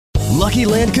Lucky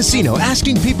Land Casino,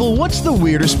 asking people, what's the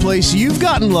weirdest place you've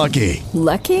gotten lucky?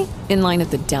 Lucky? In line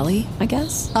at the deli, I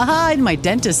guess? Aha, in my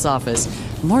dentist's office.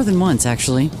 More than once,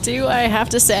 actually. Do I have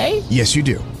to say? Yes, you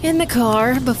do. In the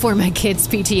car before my kids'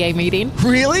 PTA meeting.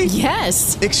 Really?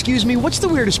 Yes. Excuse me, what's the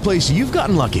weirdest place you've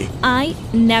gotten lucky? I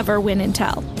never win and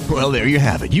tell. Well, there you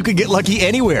have it. You can get lucky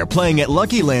anywhere, playing at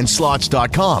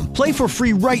LuckyLandSlots.com. Play for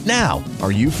free right now.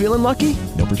 Are you feeling lucky?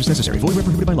 No purchase necessary. Void where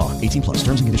prohibited by law. 18 plus.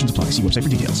 Terms and conditions apply. See website for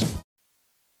details.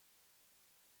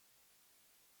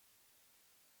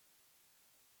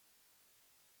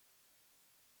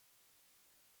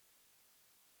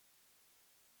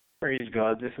 Praise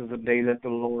God. This is the day that the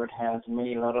Lord has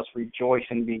made. Let us rejoice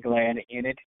and be glad in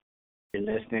it. You're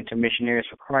listening to Missionaries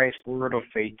for Christ, Word of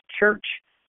Faith Church.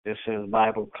 This is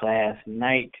Bible class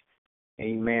night.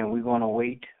 Amen. We're going to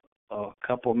wait a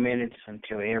couple minutes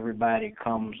until everybody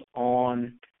comes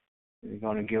on. We're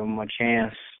going to give them a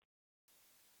chance.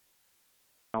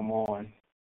 Come on.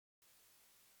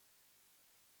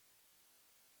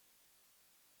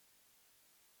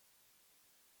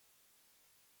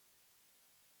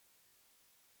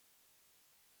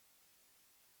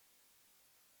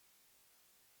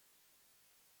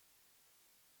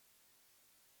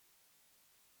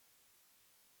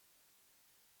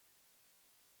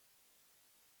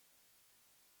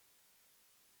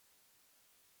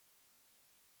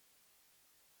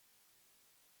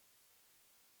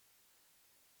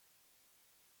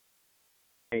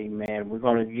 Amen. We're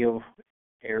going to give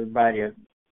everybody a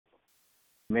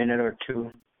minute or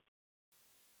two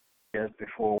just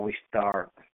before we start.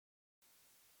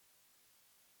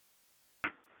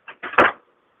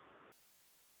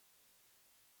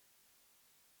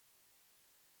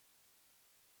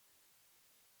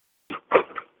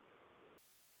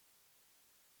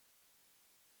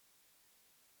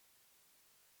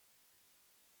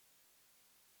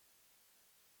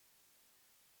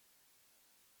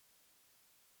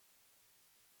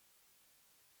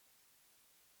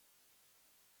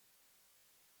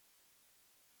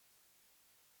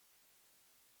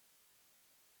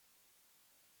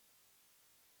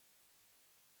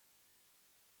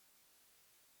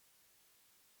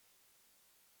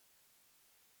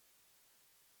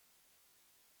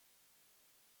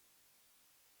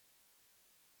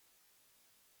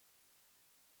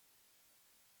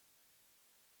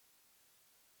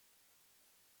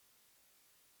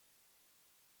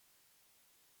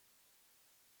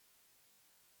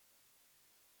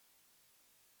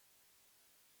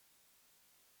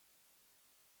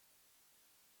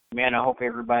 Man, I hope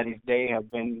everybody's day has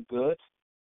been good.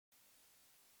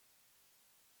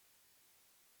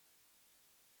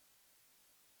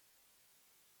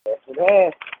 Yes, it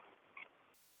has.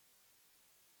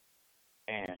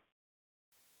 And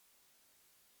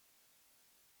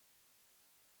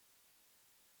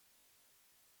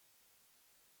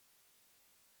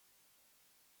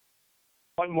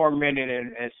one more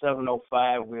minute at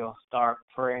 7:05, we'll start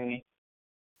praying.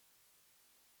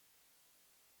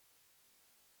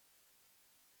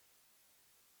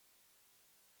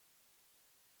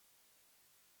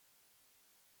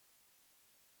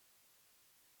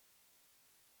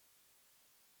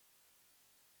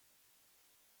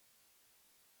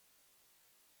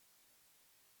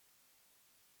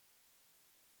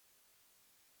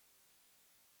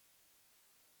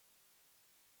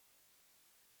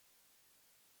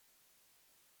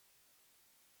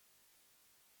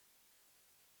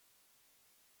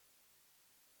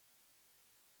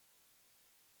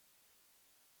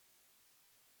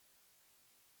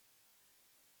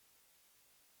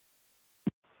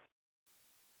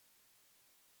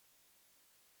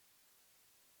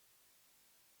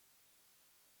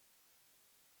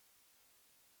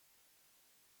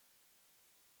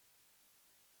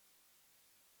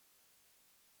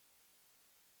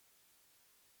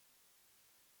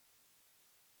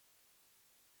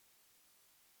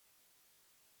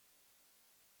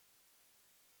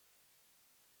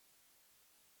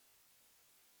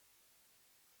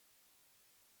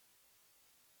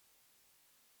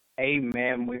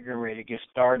 Amen. We're getting ready to get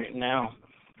started now.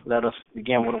 Let us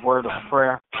begin with a word of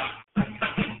prayer.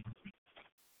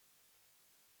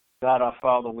 God, our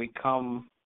Father, we come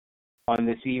on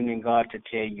this evening, God, to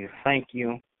tell you thank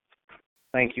you.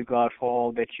 Thank you, God, for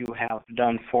all that you have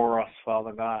done for us,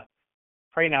 Father God.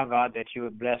 Pray now, God, that you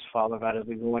would bless, Father God, as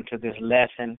we go into this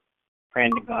lesson.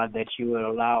 Praying to God that you would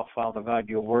allow, Father God,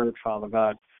 your word, Father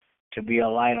God, to be a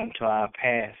light unto our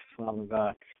path, Father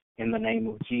God, in the name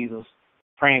of Jesus.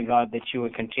 Praying, God, that you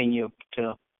would continue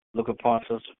to look upon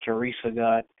Sister Teresa,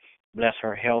 God. Bless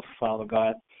her health, Father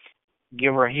God.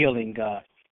 Give her healing, God.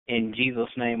 In Jesus'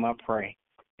 name I pray.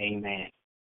 Amen.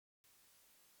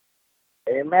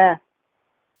 Amen.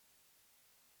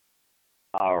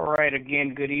 All right,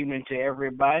 again, good evening to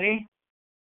everybody.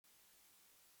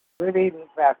 Good evening,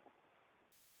 Pastor.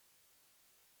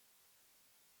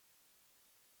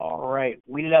 All right,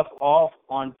 we left off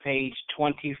on page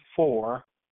 24.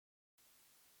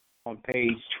 On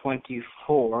page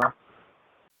 24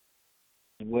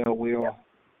 is where we'll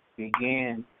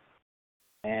begin,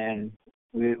 and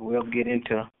we'll get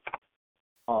into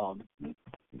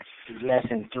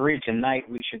lesson 3 tonight.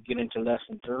 We should get into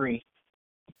lesson 3.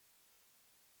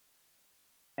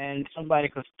 And somebody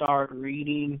could start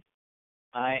reading,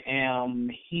 I am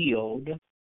healed.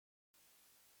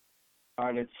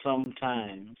 Started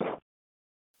sometimes.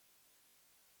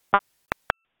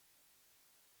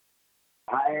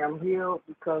 I am healed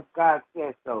because God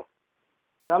said so.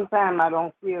 Sometimes I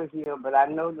don't feel healed, but I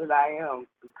know that I am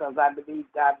because I believe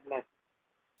God blessed me.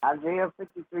 Isaiah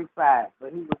 53:5.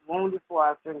 But he was wounded for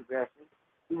our transgressions,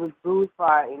 he was bruised for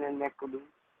our iniquity,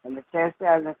 and the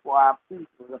chastisement for our peace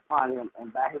was upon him,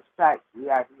 and by his stripes we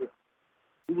are healed.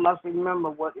 We must remember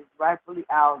what is rightfully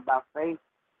ours by faith,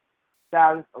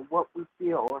 regardless of what we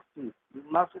feel or see. We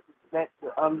mustn't let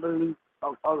the unbelief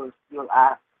of others steal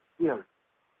our healing.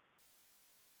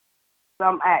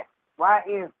 Some ask, why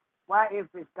if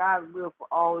it's God's will for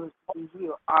all of us to be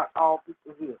healed, aren't all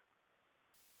people healed?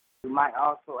 We might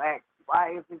also ask,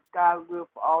 why if it's God's will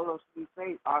for all of us to be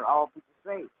saved, aren't all people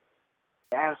saved?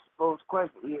 The answer to both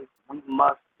questions is we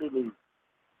must believe.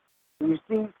 We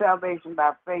receive salvation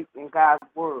by faith in God's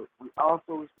word. We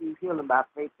also receive healing by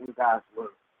faith in God's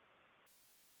word.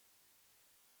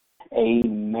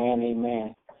 Amen,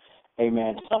 amen,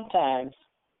 amen. Sometimes,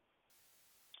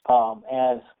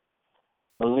 as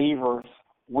believers,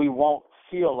 we won't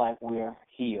feel like we're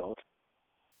healed.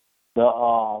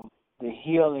 The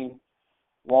healing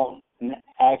won't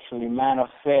actually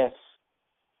manifest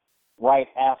right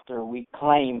after we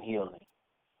claim healing.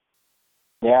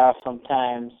 There are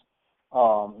sometimes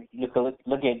you can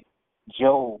look at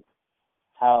Job,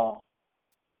 how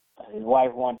his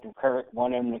wife wanted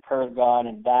him to curse God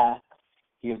and die.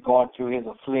 He was going through his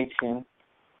affliction,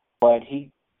 but he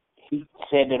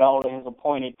said that all of his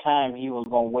appointed time he was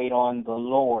going to wait on the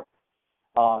Lord.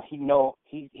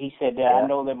 He said that I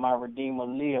know that my Redeemer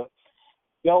lived.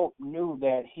 Job knew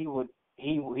that he was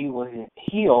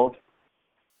healed.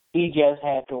 He just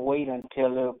had to wait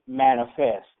until it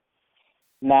manifests.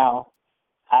 Now,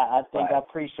 I think I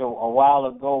preached a while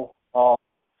ago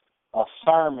a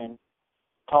sermon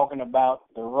talking about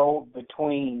the road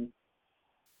between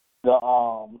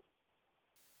the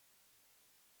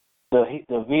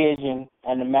vision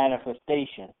and the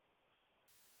manifestation.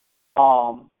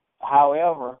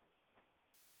 However,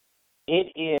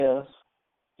 it is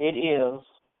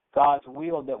God's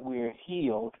will that we're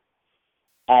healed,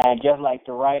 and just like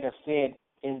the writer said,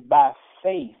 it's by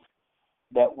faith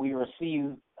that we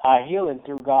receive our healing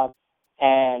through God.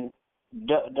 And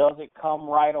does it come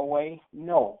right away?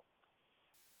 No.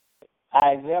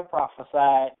 Isaiah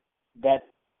prophesied that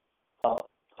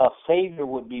a Savior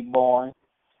would be born,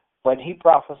 but he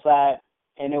prophesied,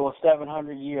 and it was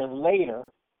 700 years later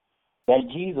that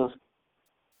Jesus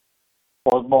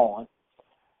was born.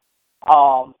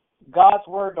 God's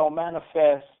word don't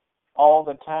manifest all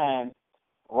the time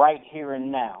right here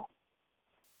and now.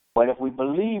 But if we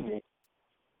believe it,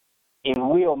 it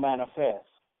will manifest.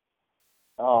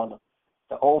 The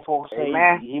old folks say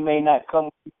he may not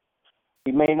come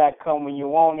when you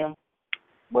want him,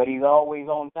 but he's always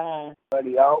on time.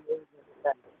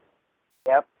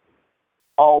 Yep.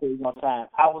 Always on time.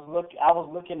 I was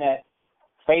looking at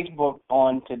Facebook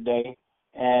on today,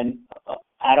 and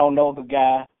I don't know the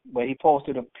guy, but he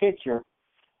posted a picture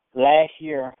last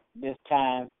year. This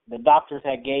time, the doctors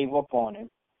had gave up on him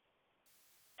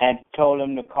and told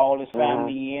him to call his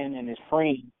family in and his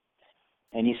friends.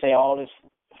 And he said all his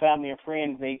family and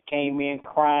friends, they came in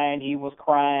crying. He was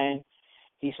crying.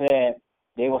 He said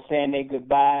they were saying their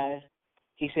goodbyes.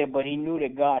 He said, but he knew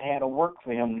that God had a work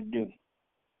for him to do.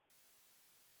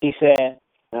 He said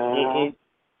it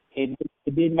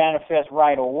didn't manifest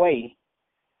right away,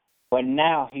 but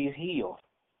now he's healed.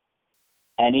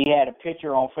 And he had a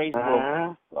picture on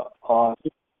Facebook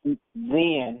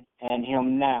then and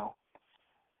him now.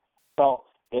 So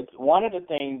it's one of the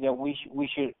things that we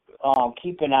should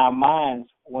keep in our minds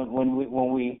when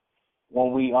we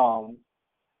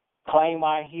claim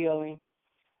our healing,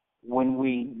 when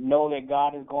we know that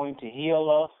God is going to heal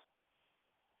us.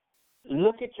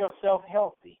 Look at yourself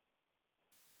healthy.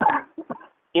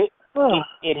 It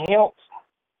helps.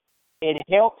 It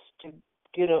helps to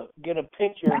get a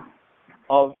picture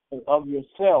of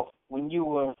yourself when you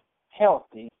were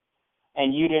healthy,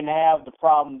 and you didn't have the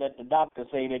problem that the doctor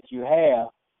say that you have,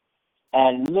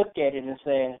 and look at it and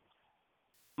say,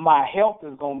 my health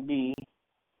is going to be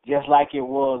just like it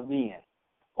was then,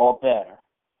 or better.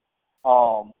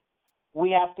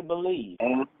 We have to believe.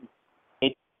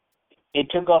 It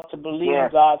took us to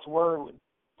believe God's word,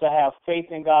 to have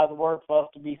faith in God's word for us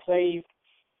to be saved.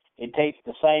 It takes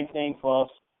the same thing for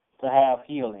us to have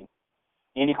healing.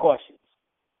 Any questions?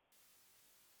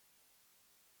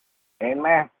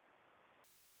 Amen.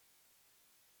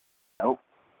 Nope.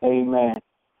 Amen.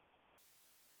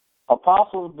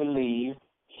 Apostles believe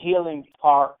healing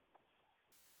was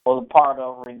a part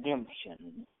of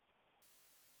redemption.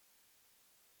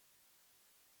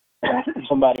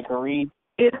 Somebody can read.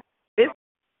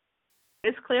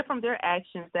 It's clear from their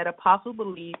actions that apostles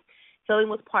believed healing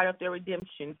was part of their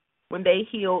redemption when they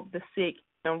healed the sick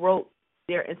and wrote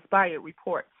their inspired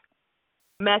reports.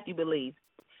 Matthew believed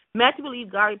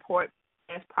God's report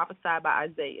as prophesied by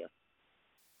Isaiah.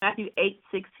 Matthew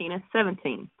 8:16 and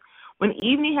 17. When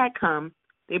evening had come,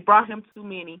 they brought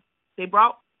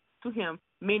to him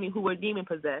many who were demon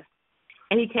possessed,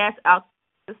 and he cast out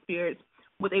the spirits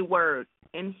with a word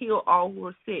and healed all who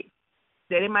were sick,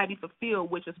 that it might be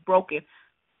fulfilled which was broken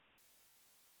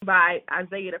by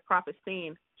Isaiah the prophet,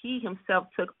 saying, he himself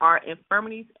took our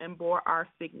infirmities and bore our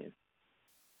sickness.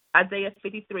 Isaiah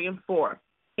 53:4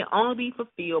 can only be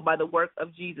fulfilled by the work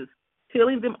of Jesus,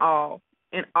 healing them all,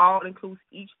 and all includes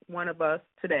each one of us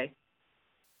today.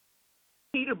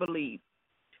 Peter believed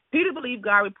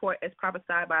God's report as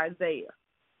prophesied by Isaiah.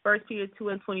 1 Peter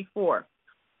 2:24,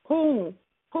 who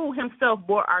himself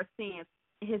bore our sins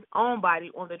in his own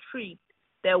body on the tree,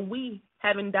 that we,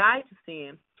 having died to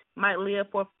sin, might live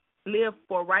for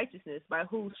righteousness, by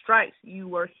whose stripes you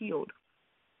were healed.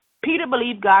 Peter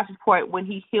believed God's report when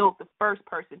he healed the first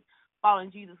person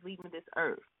following Jesus leaving this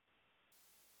earth.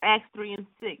 Acts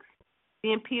 3:6.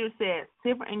 Then Peter said,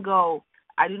 silver and gold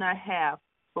I do not have,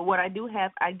 but what I do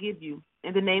have I give you.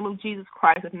 In the name of Jesus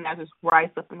Christ of Nazareth,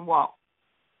 rise up and walk.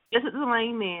 Just as the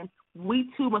lame man,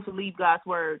 we too must believe God's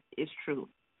word is true.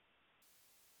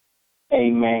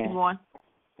 Amen.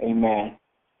 Amen.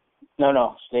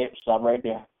 No, stop right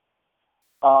there.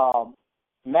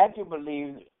 Matthew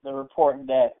believed the report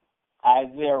that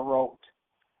Isaiah wrote.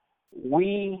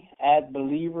 We, as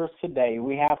believers today,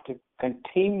 we have to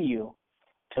continue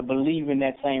to believe in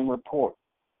that same report.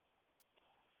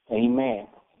 Amen.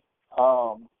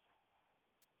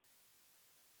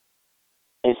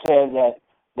 It says that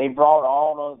they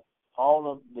brought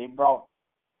they brought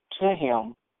to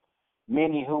him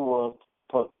many who were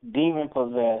demon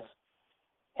possessed,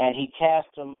 and he cast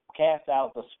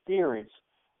out the spirits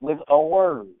with a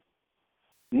word.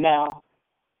 Nowadays,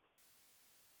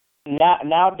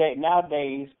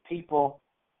 people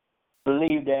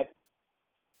believe that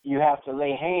you have to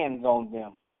lay hands on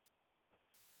them.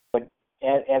 But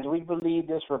as we believe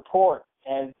this report,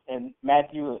 and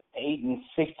Matthew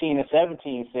 8:16 and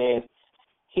 17 says,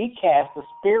 he cast the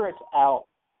spirits out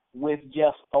with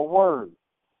just a word.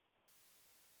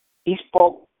 He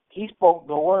spoke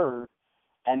the word,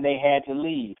 and they had to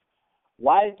leave.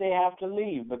 Why did they have to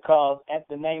leave? Because at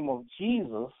the name of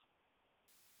Jesus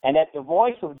and at the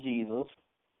voice of Jesus,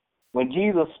 when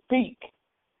Jesus speaks,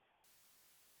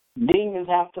 demons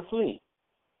have to flee.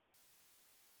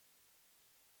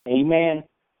 Amen.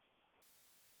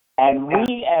 And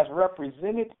we as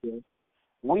representatives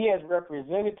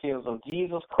of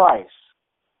Jesus Christ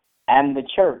and the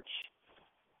church,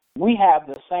 we have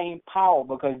the same power,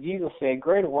 because Jesus said,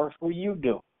 greater works will you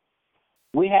do.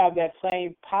 We have that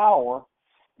same power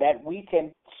that we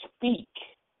can speak,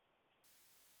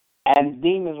 and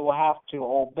demons will have to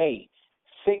obey.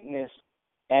 Sickness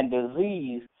and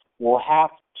disease will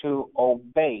have to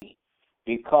obey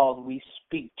because we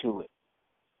speak to it.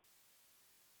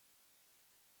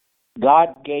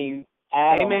 God gave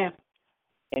Adam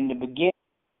in the beginning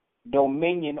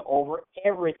dominion over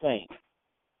everything.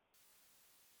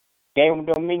 Gave him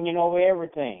dominion over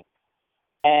everything.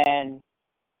 And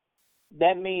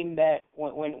that means that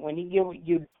when he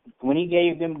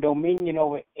gave them dominion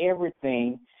over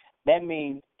everything, that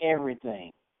means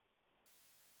everything.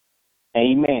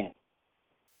 Amen.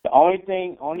 The only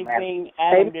thing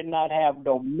Adam did not have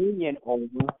dominion over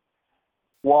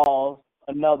was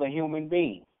another human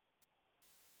being.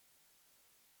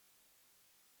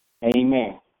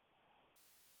 Amen.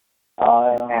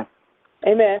 Amen.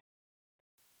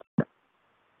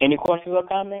 Any questions or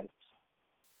comments?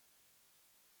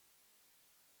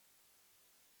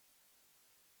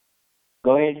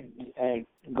 Go ahead and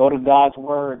go to God's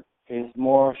word. It's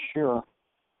more sure.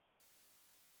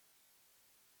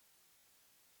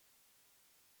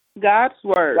 God's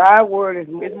word is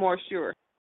more sure.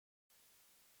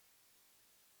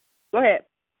 Go ahead.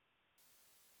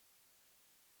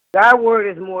 God's word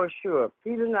is more sure.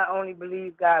 Peter not only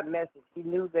believed God's message, he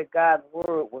knew that God's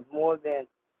word was more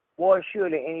sure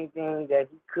than anything that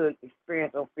he could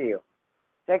experience or feel.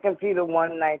 2 Peter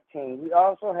 1:19. We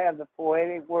also have the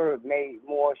poetic word made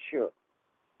more sure.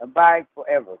 Abide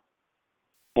forever.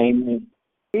 Amen.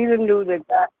 Peter knew that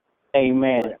God.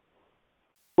 Amen.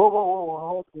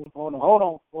 Whoa.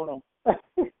 Hold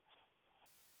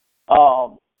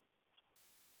on.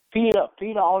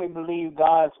 Peter only believed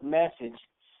God's message.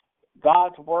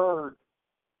 God's word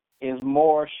is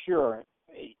more sure.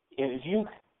 If you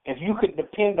could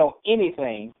depend on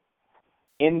anything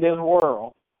in this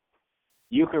world,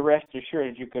 you could rest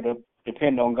assured that you could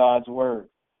depend on God's word.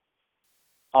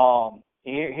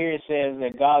 Here it says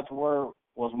that God's word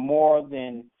was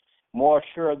more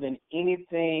sure than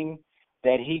anything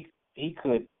that he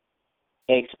could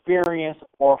experience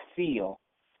or feel.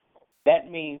 That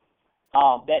means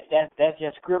that's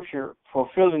just scripture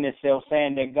fulfilling itself,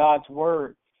 saying that God's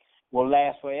word will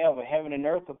last forever. Heaven and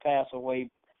earth will pass away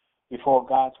before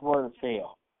God's word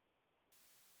fail.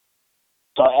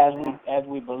 So as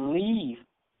we believe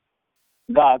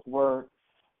God's word,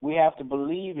 we have to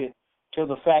believe it to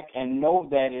the fact and know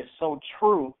that it's so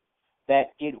true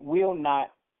that it will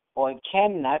not or it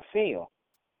cannot fail.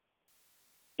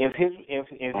 If his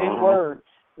word,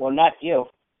 well, not if,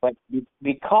 but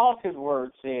because his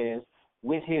word says,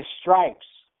 with his stripes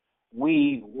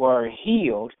we were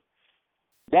healed,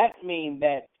 that means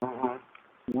that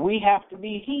we have to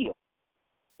be healed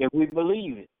if we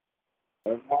believe it.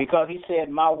 Because he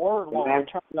said, my word won't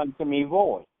return unto me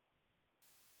void.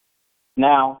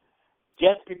 Now,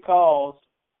 just because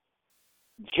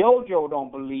JoJo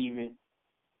don't believe it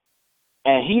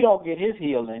and he don't get his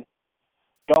healing,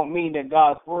 don't mean that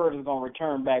God's word is going to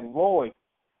return back void.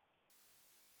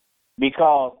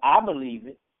 Because I believe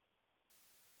it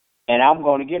and I'm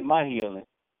going to get my healing.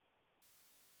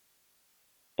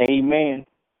 Amen.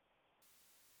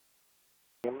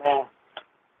 Amen.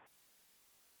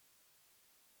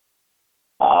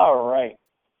 All right.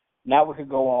 Now we could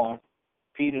go on.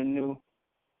 Peter knew.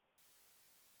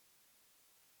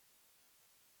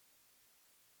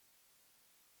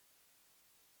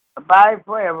 Abide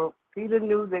forever. Peter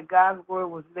knew that God's word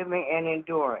was living and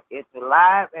enduring. It's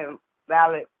alive and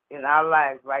valid in our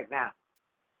lives right now.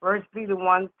 1 Peter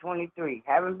 1:23.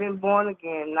 Having been born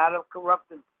again, not of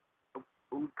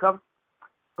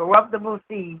corruptible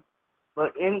seed,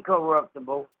 but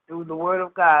incorruptible, through the word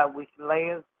of God, which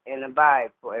lives and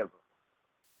abides forever.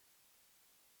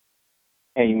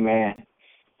 Amen.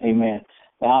 Amen.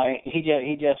 Now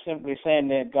he just simply saying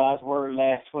that God's word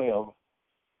lasts forever.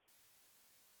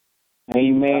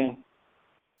 Amen.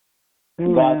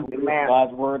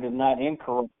 God's word is not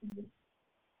incorruptible.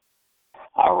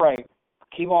 All right.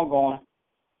 Keep on going.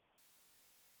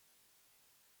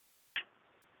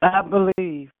 I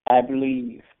believe.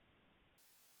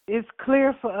 It's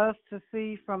clear for us to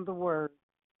see from the word.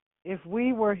 If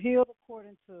we were healed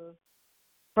according to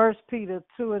 1 Peter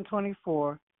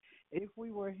 2:24, if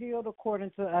we were healed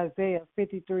according to Isaiah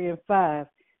 53:5,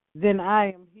 then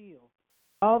I am healed.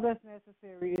 All that's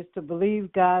necessary is to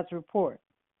believe God's report.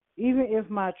 Even if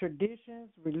my traditions,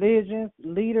 religions,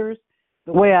 leaders,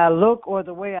 the way I look or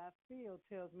the way I feel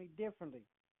tells me differently,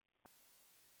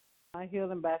 I'm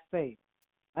healing by faith.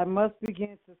 I must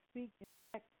begin to speak and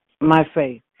act my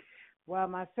faith. While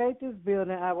my faith is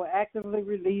building, I will actively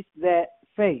release that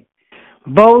faith.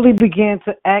 Boldly begin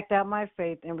to act out my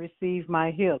faith and receive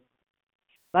my healing.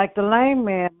 Like the lame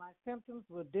man, my symptoms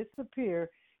will disappear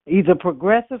either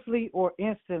progressively or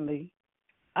instantly.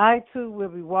 I too will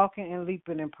be walking and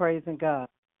leaping and praising God.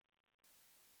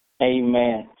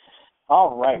 Amen.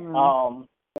 All right.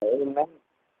 Amen.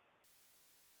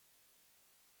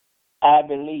 I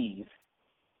believe,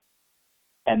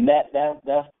 and that's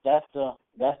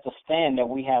the stand that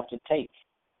we have to take.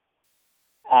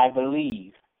 I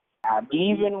believe,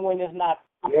 even when it's not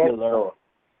popular,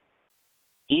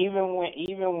 even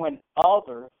when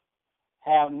others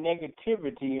have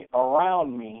negativity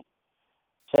around me,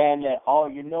 saying that, oh,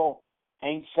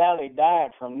 Aunt Sally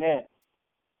died from that.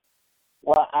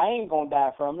 Well, I ain't gonna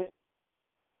die from it.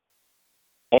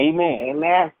 Amen.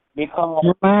 Amen.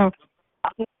 Because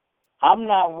I'm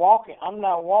not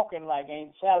walking like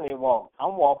Aunt Sally walked.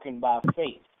 I'm walking by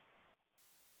faith.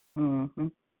 Mm-hmm.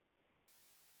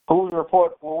 Whose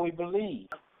report will we believe?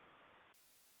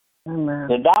 Amen.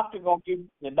 The doctor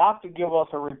give us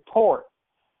a report,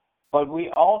 but we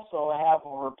also have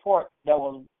a report that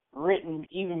was written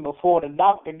even before the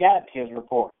doctor got his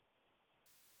report.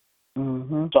 Mm-hmm.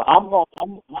 So I'm going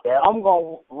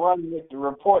to run with the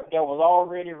report that was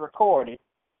already recorded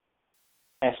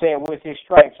and say, with his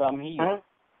stripes I'm healed.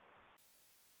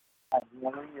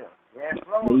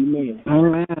 Amen.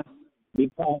 Amen.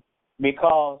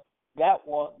 Because that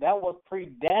was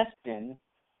predestined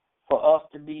for us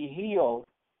to be healed,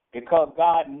 because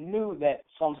God knew that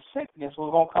some sickness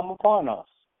was going to come upon us.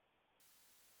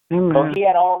 Amen. So He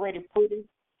had already put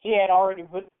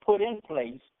in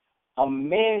place a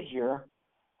measure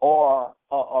or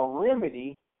a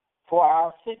remedy for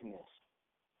our sickness.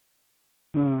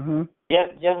 Mm-hmm.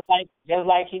 Just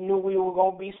like He knew we were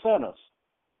going to be sinners.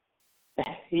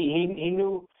 He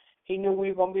knew we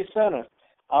were going to be sinners.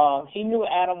 He knew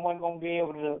Adam wasn't going to be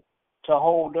able to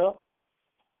hold up.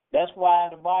 That's why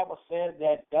the Bible says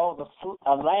that there was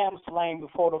a lamb slain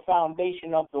before the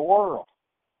foundation of the world.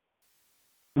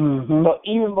 Mm-hmm. So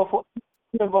even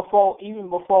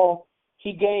before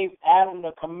He gave Adam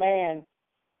the command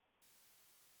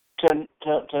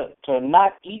to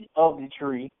not eat of the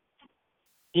tree,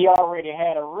 He already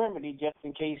had a remedy just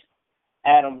in case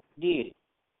Adam did it.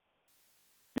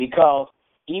 Because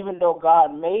even though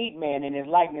God made man in His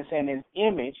likeness and His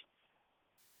image,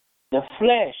 the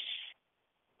flesh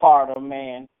part of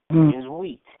man is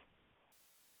weak.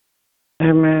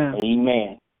 Amen.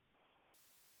 Amen.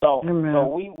 So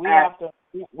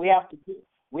we have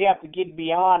to get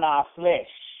beyond our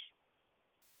flesh,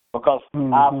 because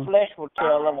our flesh will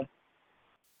tell us,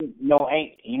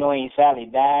 ain't Sally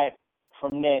died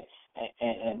from that,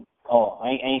 and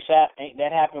ain't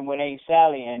that happened with Aunt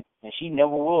Sally, and she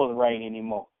never was right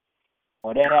anymore,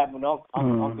 or that happened to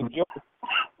Uncle Joe,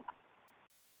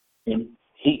 and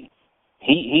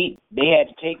they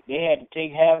had to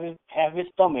have his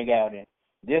stomach out, and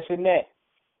this and that.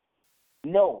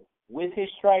 No, with His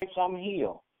stripes I'm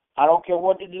healed. I don't care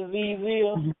what the disease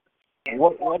is,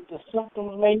 what the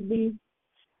symptoms may be.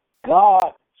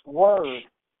 God's word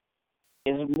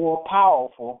is more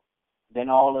powerful than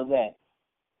all of that.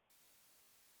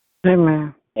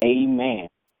 Amen. Amen.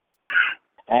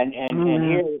 And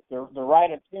here the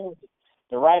writer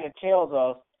tells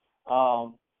us,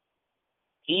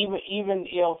 even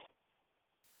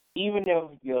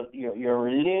if your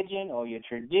religion or your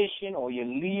tradition or your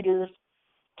leaders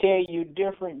tell you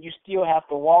different, you still have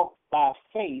to walk by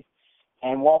faith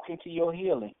and walk into your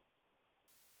healing.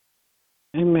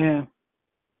 Amen.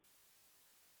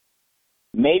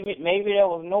 Maybe there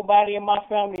was nobody in my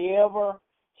family ever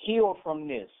healed from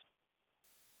this,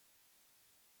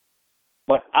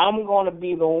 but I'm going to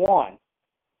be the one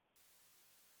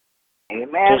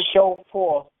to show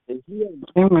forth the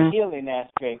healing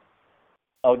aspect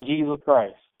of Jesus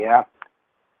Christ. Yeah.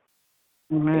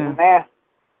 Amen.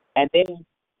 And then,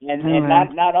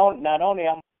 not only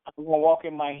I'm going to walk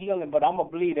in my healing, but I'm going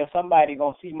to believe that somebody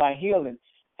going to see my healing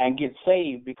and get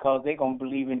saved, because they're going to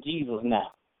believe in Jesus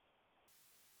now.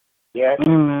 Yes.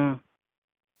 Amen.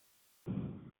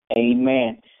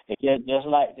 Amen. Just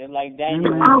like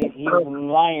Daniel, he was in the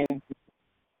lions,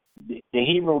 the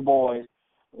Hebrew boys,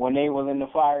 when they was in the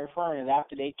fiery furnace,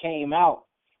 after they came out,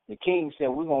 the king said,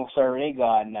 we're going to serve their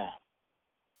God now,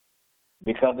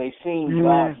 because they seen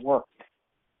God's work.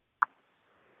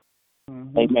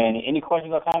 Amen. Any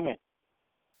questions or comments?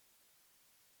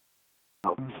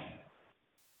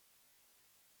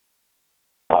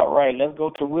 All right, let's go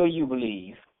to Will You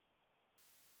Believe?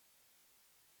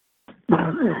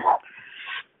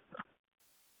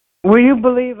 Will you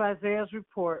believe Isaiah's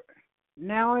report?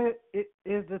 Now it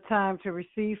is the time to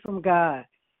receive from God.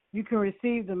 You can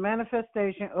receive the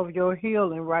manifestation of your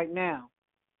healing right now.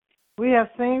 We have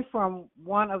seen from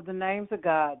one of the names of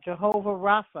God, Jehovah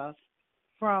Rapha,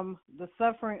 from the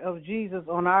suffering of Jesus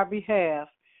on our behalf,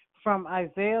 from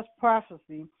Isaiah's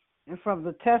prophecy, and from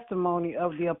the testimony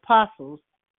of the apostles.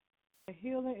 The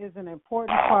healing is an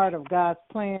important part of God's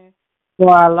plan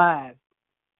for our lives.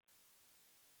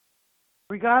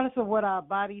 Regardless of what our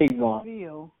bodies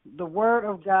feel, the Word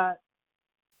of God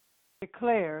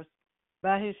declares,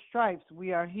 by His stripes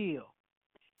we are healed.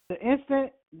 The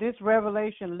instant this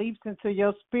revelation leaps into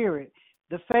your spirit,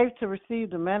 the faith to receive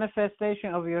the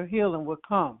manifestation of your healing will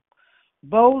come.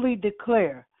 Boldly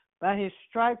declare, by His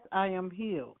stripes I am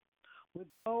healed. With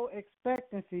bold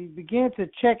expectancy, begin to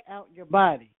check out your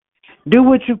body. Do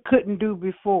what you couldn't do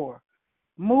before.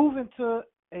 Move into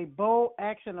a bold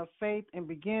action of faith and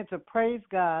begin to praise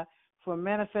God for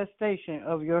manifestation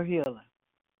of your healing.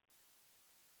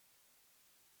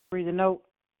 Read the note.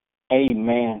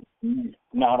 Amen.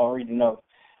 No, don't read the note.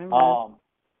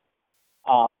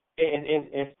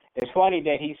 It's funny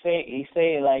that he said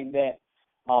it like that.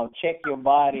 Check your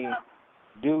body.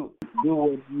 Do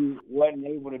what you wasn't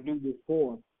able to do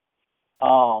before.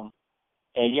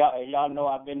 And y'all know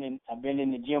I've been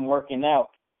in the gym working out,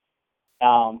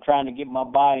 trying to get my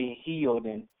body healed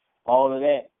and all of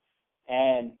that.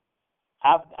 And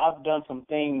I've done some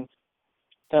things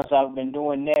since I've been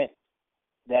doing that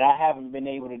I haven't been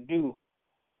able to do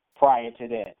prior to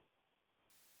that.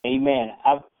 Amen.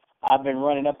 I've been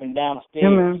running up and down the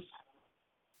stairs. Amen.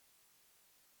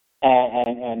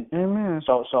 And Amen.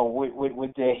 So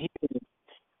with the healing,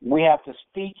 we have to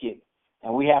speak it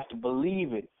and we have to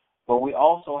believe it, but we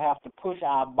also have to push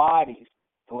our bodies.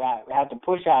 We have to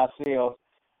push ourselves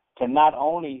to not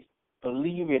only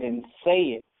believe it and say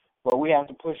it, but we have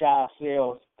to push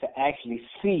ourselves to actually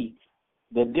see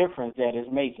the difference that it's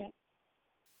making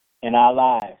in our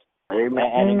lives.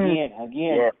 Amen. And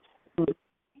again,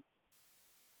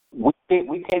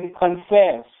 we can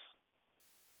confess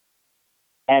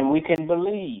and we can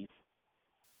believe,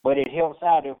 but it helps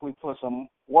out if we put some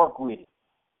work with it.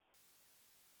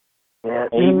 Yes.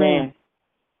 Amen.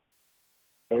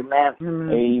 Amen.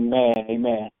 Amen.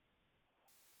 Amen.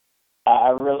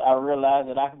 I realize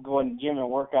that I can go in the gym and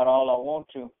work out all I want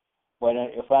to, but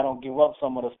if I don't give up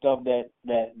some of the stuff that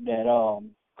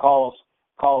cause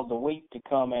the weight to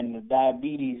come and the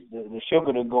diabetes, the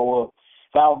sugar to go up,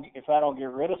 if I don't get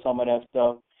rid of some of that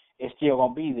stuff, it's still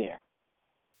gonna be there.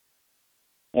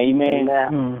 Amen.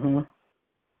 Amen.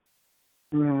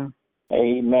 Mhm.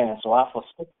 Amen. So I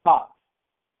forsake pop.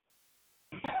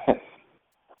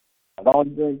 I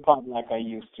don't drink pop like I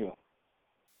used to.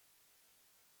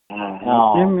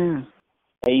 Amen.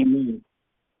 Amen.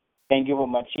 Can't give up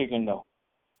my chicken though.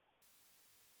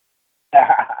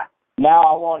 Now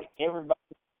I want everybody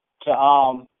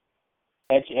to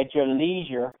at your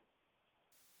leisure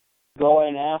go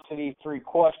and answer these 3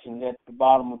 questions at the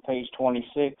bottom of page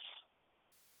 26.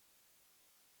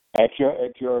 At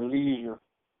your leisure.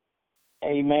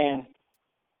 Amen.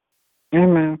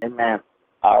 Amen. Amen.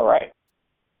 All right.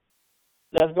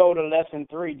 Let's go to lesson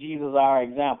 3, Jesus our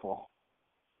example.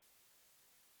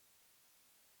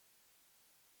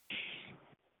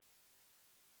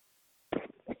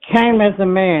 Came as a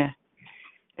man.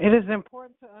 It is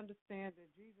important to understand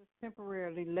that Jesus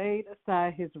temporarily laid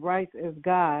aside his rights as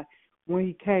God when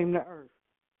he came to earth.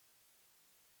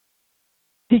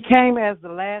 He came as the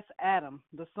last Adam,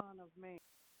 the Son of Man.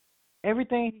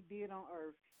 Everything he did on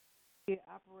earth, he did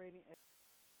operating as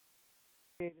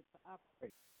he created to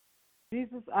operate.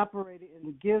 Jesus operated in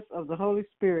the gifts of the Holy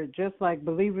Spirit just like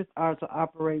believers are to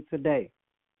operate today.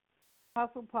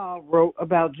 Apostle Paul wrote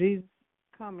about Jesus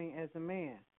coming as a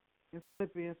man in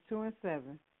Philippians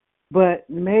 2:7, but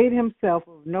made himself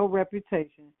of no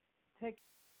reputation, taking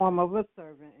the form of a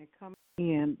servant and coming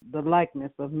in the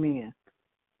likeness of men.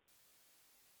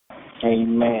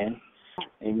 Amen.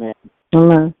 Amen.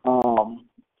 Amen.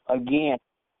 Again,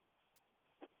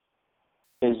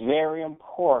 it's very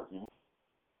important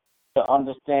to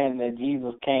understand that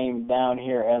Jesus came down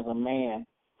here as a man.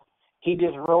 He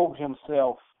disrobed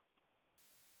himself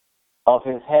of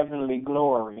his heavenly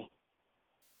glory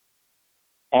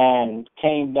and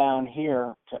came down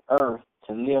here to earth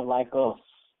to live like us,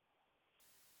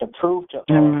 to prove to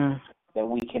us that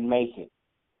we can make it.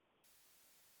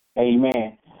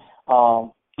 Amen.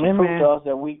 To prove to us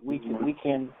that we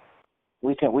can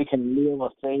live a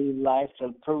saved life,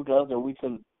 to prove to us that we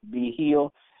can be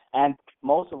healed, and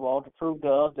most of all, to prove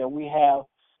to us that we have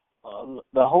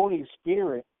the Holy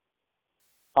Spirit.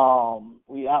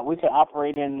 We can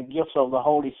operate in the gifts of the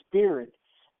Holy Spirit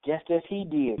just as he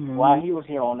did while he was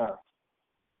here on earth.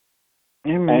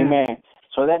 Amen.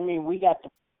 So that means we got the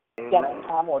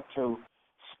power to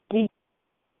speak,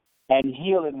 and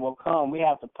healing will come. We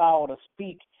have the power to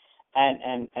speak,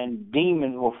 and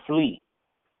demons will flee.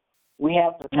 We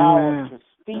have the power to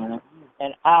speak,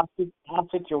 and our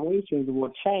situations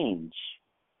will change.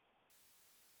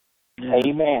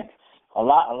 Amen. A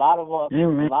lot of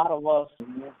us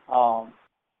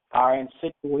are in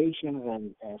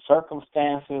situations and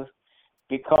circumstances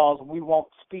because we won't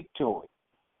speak to it.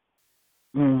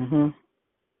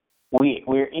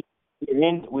 We're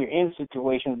in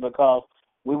situations because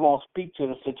we won't speak to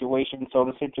the situation, so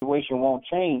the situation won't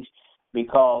change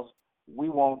because we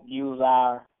won't use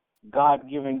our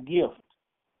God-given gift.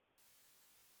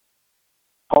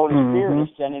 Holy Spirit is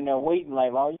standing there waiting,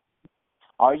 like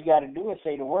all you got to do is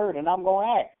say the word, and I'm going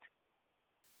to act.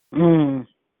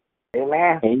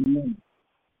 Amen. Amen.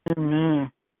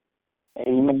 Amen.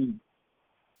 Amen.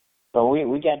 So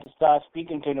we got to start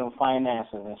speaking to them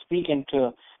finances and speaking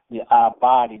to our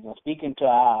bodies and speaking to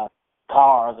our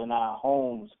cars and our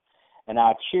homes and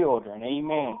our children.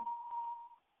 Amen.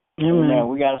 Amen.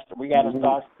 We got to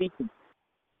start speaking.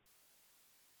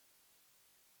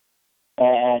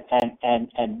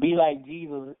 and be like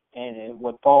Jesus. And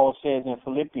what Paul says in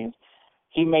Philippians,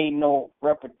 he made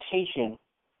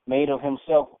of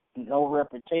himself no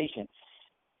reputation.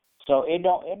 So it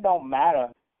don't matter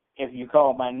if you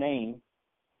call my name.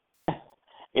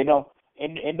 It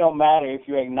don't matter if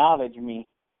you acknowledge me.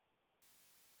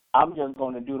 I'm just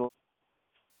going to do the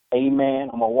amen.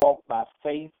 I'm going to walk by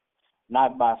faith,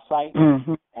 not by sight.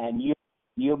 Mm-hmm. And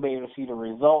you'll be able to see the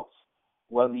results,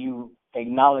 whether you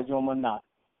acknowledge them or not.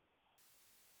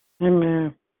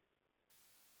 Amen.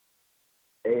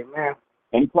 Amen.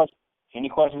 Any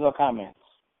questions or comments?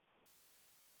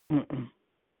 Mm-mm.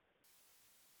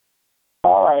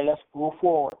 All right, let's move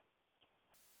forward.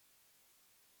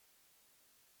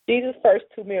 Jesus' first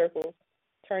two miracles,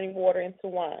 turning water into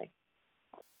wine.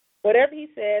 Whatever he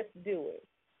says, do it.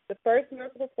 The first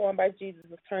miracle performed by Jesus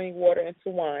was turning water into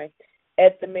wine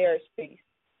at the marriage feast.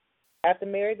 After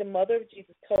Mary, the mother of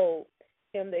Jesus, told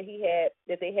him that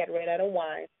they had ran out of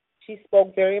wine, she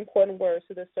spoke very important words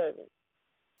to the servants.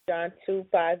 John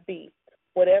 2:5b.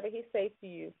 Whatever he says to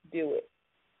you, do it.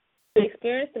 To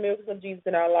experience the miracles of Jesus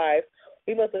in our lives,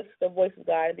 we must listen to the voice of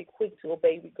God and be quick to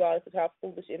obey, regardless of how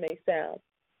foolish it may sound.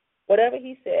 Whatever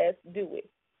he says, do it.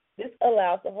 This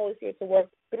allows the Holy Spirit to work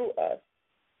through us.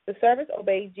 The servants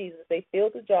obeyed Jesus. They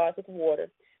filled the jars with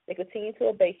water. They continued to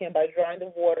obey him by drawing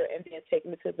the water and then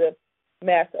taking it to the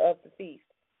master of the feast.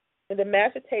 When the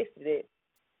master tasted it,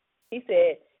 he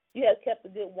said, "You have kept the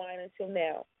good wine until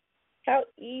now." How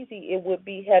easy it would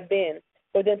have been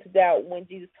for them to doubt when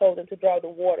Jesus told them to draw the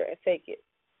water and take it,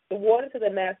 the water to the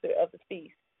master of the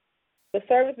feast. The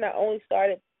servants not only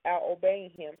started out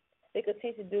obeying him, they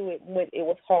continued to do it when it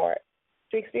was hard.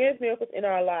 To experience miracles in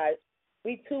our lives,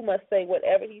 we too must say,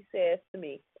 whatever he says to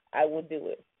me, I will do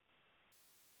it.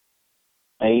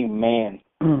 Amen.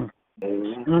 Amen.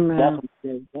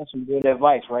 That's some good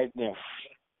advice right there.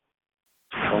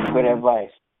 Some good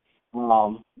advice.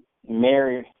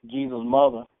 Mary, Jesus'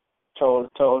 mother, told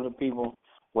the people,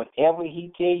 whatever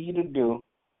he tells you to do,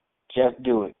 just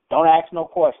do it. Don't ask no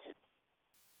questions.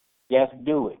 Just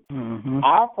do it. Mm-hmm.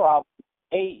 Our problem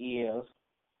today is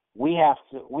we have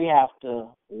to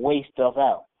weigh stuff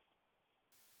out.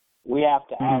 We have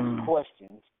to ask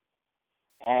questions,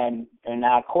 and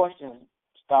our questions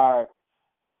start.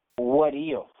 What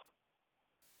if?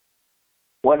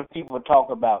 What if people talk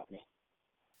about me?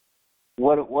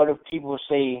 What if people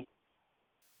say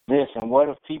this, and what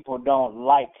if people don't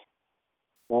like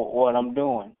what I'm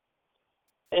doing?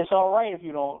 It's all right if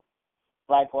you don't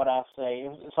like what I say.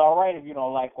 It's all right if you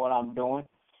don't like what I'm doing,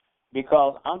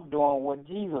 because I'm doing what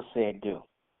Jesus said do.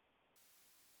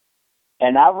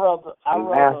 And I'd rather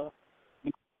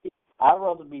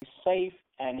be safe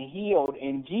and healed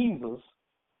in Jesus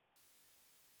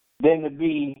than to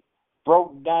be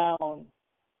broke down,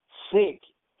 sick,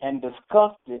 and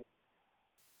disgusted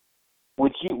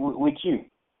with you.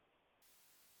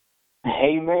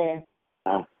 Amen.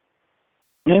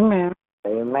 Amen.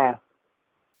 Amen.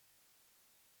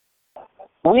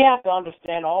 We have to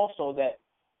understand also that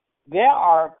there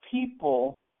are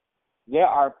people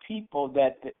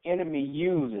that the enemy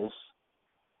uses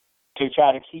to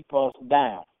try to keep us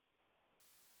down.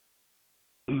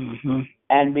 Mm-hmm.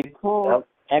 And because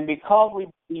we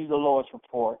believe the Lord's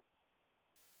report,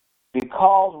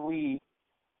 because we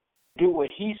do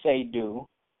what he say do,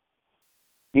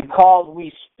 because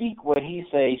we speak what he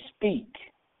say speak,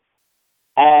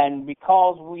 and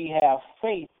because we have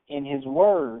faith in his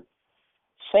word,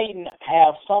 Satan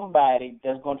has somebody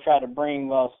that's going to try to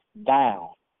bring us down.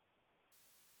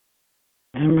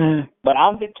 Amen. But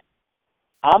I'm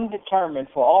determined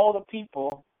for all the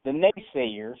people, the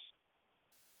naysayers,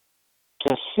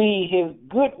 to see his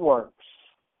good works,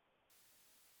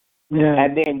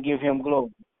 and then give him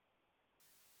glory.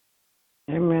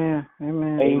 Amen.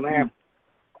 Amen. Amen.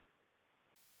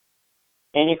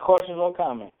 Any questions or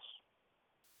comments?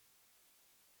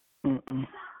 Mm-mm.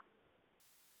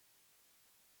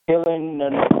 Healing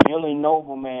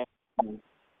nobleman.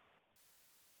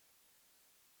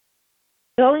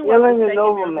 Healing the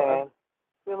nobleman.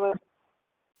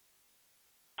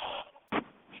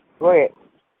 Go ahead.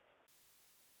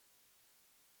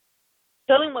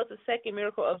 Healing was the second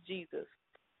miracle of Jesus.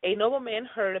 A nobleman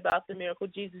heard about the miracle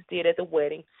Jesus did at the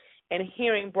wedding, and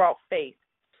hearing brought faith.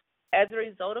 As a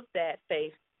result of that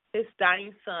faith, his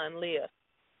dying son lived.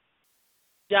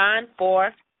 John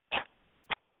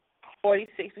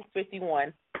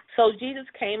 4:46-51. So Jesus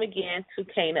came again to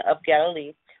Cana of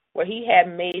Galilee, where he had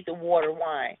made the water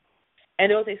wine. And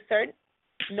there was a certain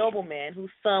nobleman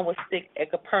whose son was sick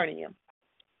at Capernaum.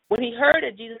 When he heard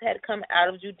that Jesus had come out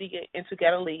of Judea into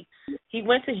Galilee, he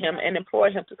went to him and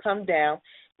implored him to come down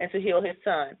and to heal his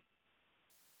son,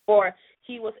 for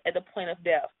he was at the point of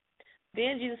death.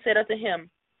 Then Jesus said unto him,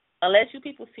 Unless you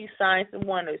people see signs and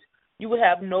wonders, you will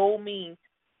by no means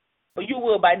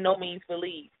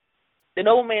believe. The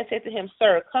nobleman said to him,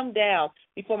 Sir, come down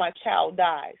before my child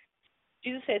dies.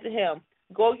 Jesus said to him,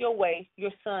 Go your way,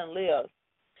 your son lives.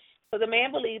 So the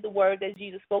man believed the word that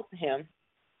Jesus spoke to him,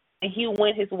 and he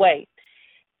went his way.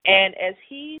 And as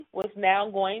he was now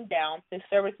going down, his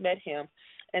servants met him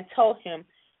and told him,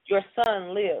 Your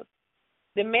son lives.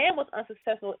 The man was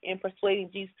unsuccessful in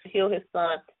persuading Jesus to heal his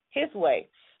son his way.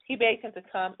 He begged him to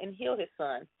come and heal his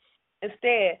son.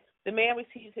 Instead, the man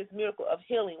received his miracle of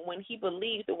healing when he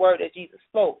believed the word that Jesus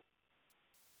spoke.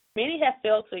 Many have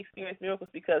failed to experience miracles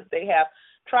because they have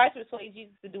tried to persuade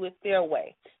Jesus to do it their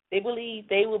way. They believe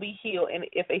they will be healed and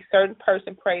if a certain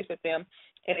person prays for them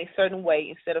in a certain way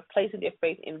instead of placing their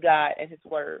faith in God and his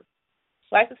word.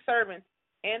 Like the servants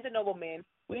and the nobleman,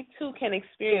 we too can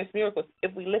experience miracles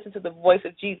if we listen to the voice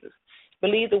of Jesus,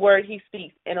 believe the word he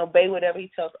speaks, and obey whatever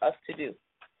he tells us to do.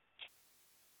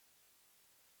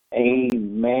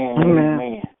 Amen.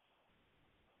 Amen.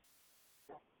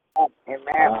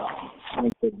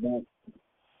 Amen.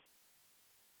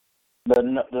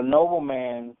 The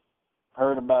nobleman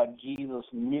heard about Jesus'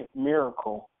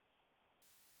 miracle,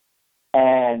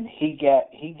 and he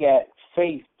got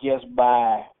faith just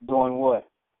by doing what?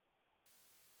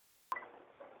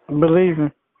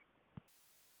 Believing.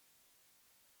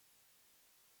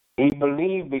 He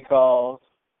believed because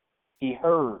he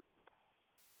heard.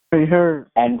 He heard.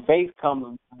 And faith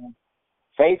comes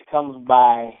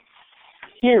by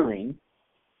hearing.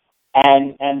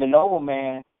 And the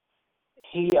nobleman,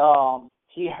 he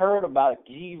heard about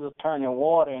Jesus turning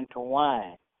water into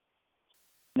wine.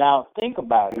 Now think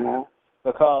about it,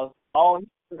 because all he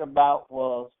heard about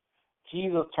was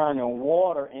Jesus turning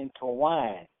water into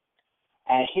wine.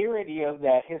 And here it is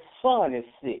that his son is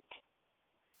sick.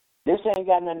 This ain't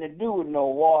got nothing to do with no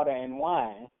water and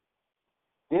wine.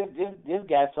 This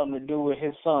got something to do with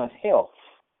his son's health.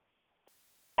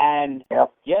 And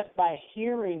just by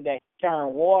hearing that he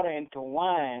turned water into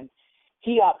wine,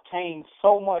 he obtained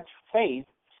so much faith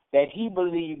that he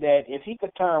believed that if he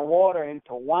could turn water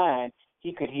into wine,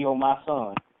 he could heal my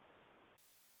son.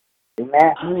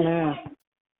 Amen. Amen.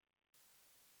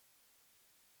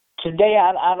 Today,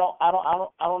 I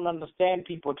don't understand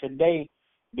people today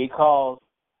because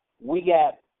we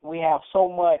have so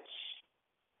much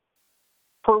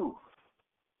proof.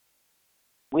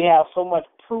 We have so much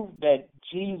proof that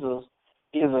Jesus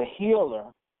is a healer,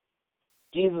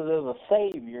 Jesus is a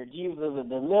savior, Jesus is a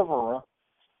deliverer,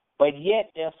 but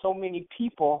yet there's so many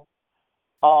people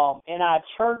in our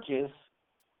churches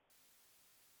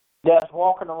that's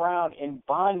walking around in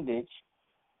bondage,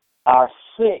 are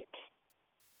sick,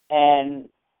 and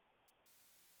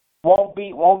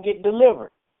won't get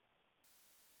delivered.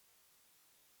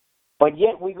 But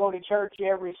yet we go to church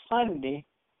every Sunday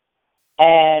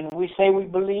and we say we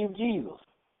believe Jesus.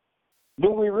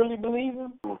 Do we really believe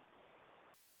him?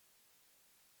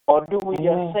 Or do we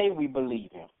just say we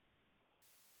believe him?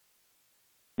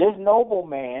 This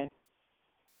nobleman,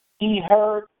 he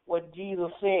heard what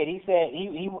Jesus said. He said,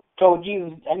 he told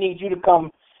Jesus, I need you to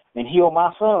come and heal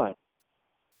my son.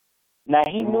 Now,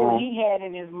 he knew he had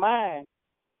in his mind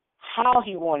how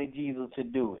he wanted Jesus to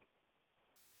do it.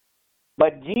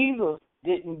 But Jesus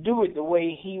didn't do it the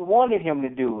way he wanted him to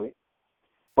do it,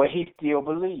 but he still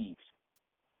believes.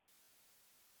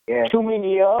 Yeah. Too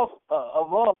many of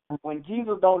us, when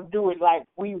Jesus don't do it like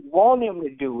we want him to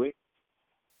do it,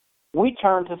 we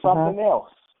turn to something else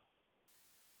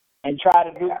and try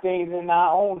to do things in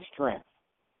our own strength.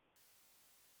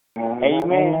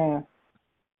 Amen.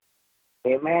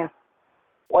 Amen.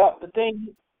 Well, the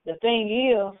thing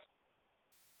is,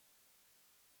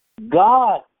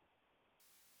 God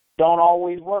don't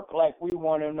always work like we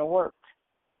want him to work.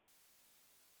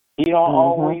 He don't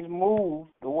always move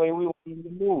the way we want him to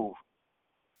move.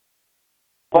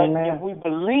 But if we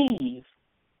believe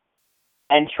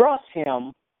and trust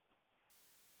him,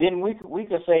 then we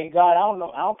could say, God, I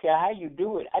don't care how you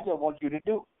do it. I just want you to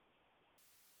do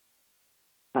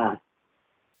it.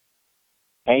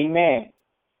 Amen.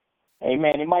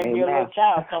 Amen. It might be a little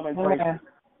child coming and pray.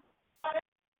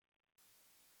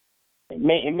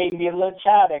 It may be a little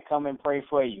child that come and pray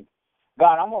for you.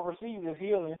 God, I'm gonna receive this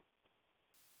healing.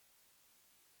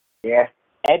 Yeah.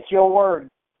 At your word.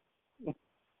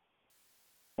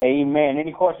 Amen.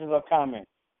 Any questions or comments?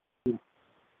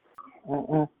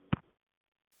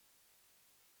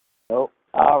 Nope.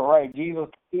 All right. Jesus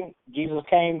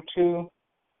came to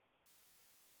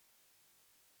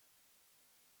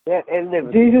set at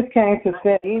liberty. Jesus came to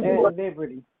set at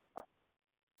liberty.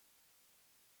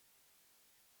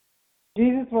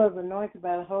 Jesus was anointed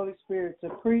by the Holy Spirit to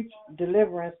preach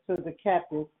deliverance to the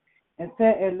captives and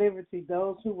set at liberty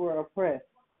those who were oppressed.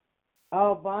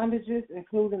 All bondages,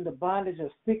 including the bondage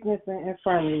of sickness and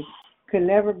infirmity, could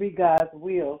never be God's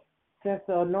will, since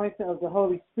the anointing of the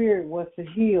Holy Spirit was to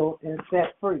heal and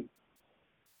set free.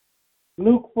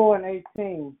 Luke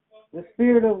 4:18. The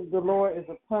Spirit of the Lord is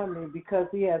upon me because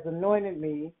He has anointed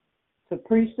me to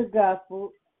preach the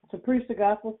gospel to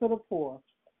the poor.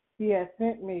 He has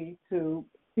sent me to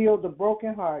heal the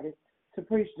brokenhearted, to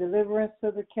preach deliverance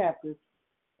to the captives,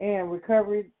 and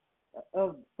recovery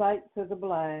of sight to the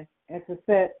blind, and to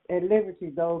set at liberty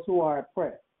those who are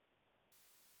oppressed.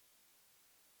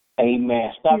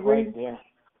 Amen. Stop right there.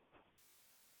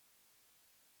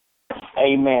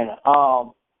 Amen.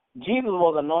 Jesus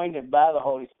was anointed by the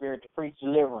Holy Spirit to preach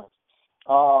deliverance.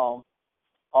 All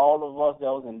of us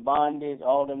that was in bondage,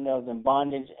 all of them that was in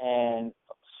bondage and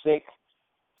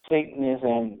sickness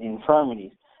and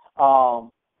infirmities.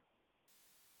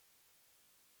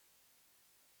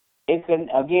 It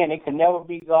can never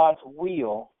be God's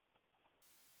will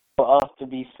for us to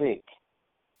be sick.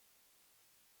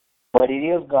 But it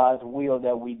is God's will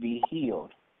that we be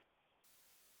healed.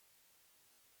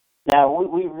 Now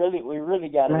we really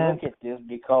got to look at this,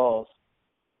 because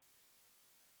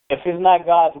if it's not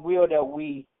God's will that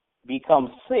we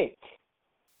become sick,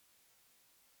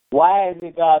 why is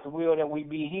it God's will that we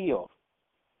be healed?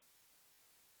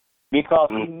 Because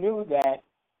He knew that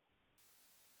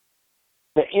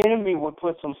the enemy would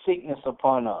put some sickness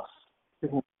upon us.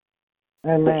 Amen.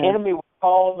 The enemy would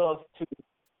cause us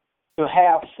to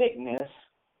have sickness,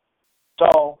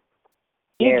 so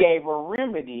He gave a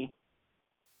remedy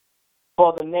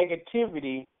for the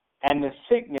negativity and the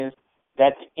sickness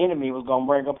that the enemy was going to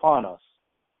bring upon us.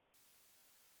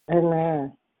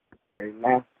 Amen.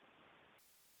 Amen.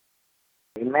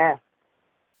 Amen.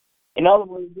 In other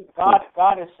words,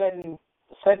 God is sitting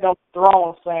on the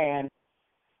throne saying,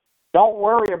 don't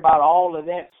worry about all of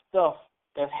that stuff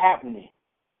that's happening.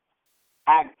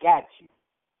 I got you.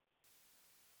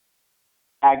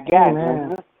 I got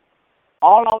you.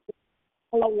 All I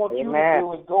want you to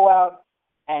do is go out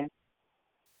and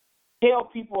tell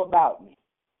people about me.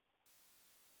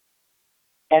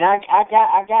 And I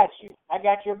got you. I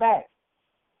got your back.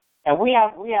 And we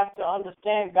have to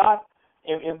understand God.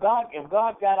 If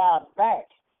God got our back,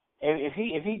 if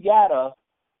He got us,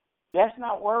 let's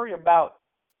not worry about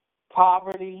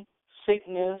poverty,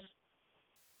 sickness,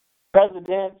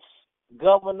 presidents,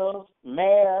 governors,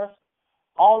 mayors,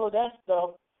 all of that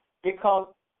stuff, because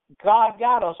God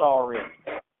got us already.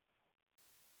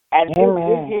 And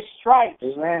with His stripes,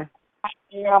 I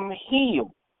am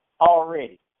healed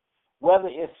already. Whether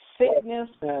it's sickness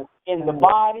in the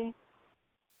body,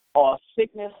 or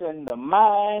sickness in the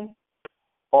mind,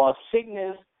 or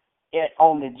sickness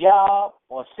on the job,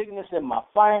 or sickness in my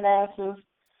finances,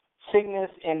 sickness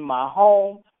in my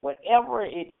home, whatever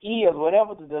it is,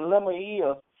 whatever the dilemma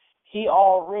is, He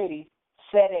already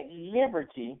set at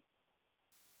liberty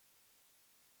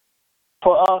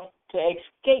for us to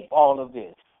escape all of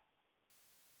this.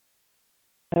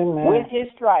 Amen. With His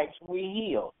stripes, we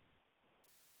heal.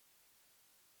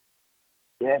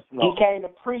 Yes, Lord. He came to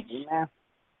preach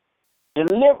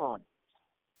deliverance.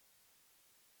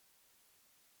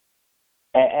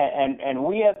 And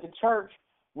we as the church,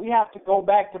 we have to go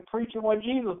back to preaching what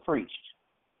Jesus preached.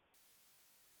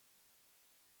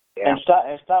 And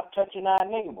stop touching our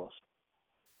neighbors.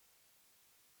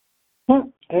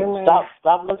 Amen.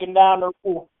 Stop looking down the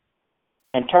road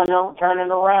and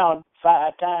turning around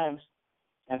 5 times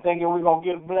and thinking we're going to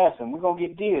get a blessing. We're going to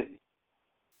get dizzy.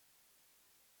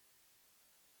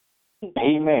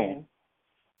 Amen.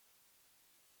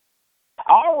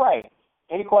 All right.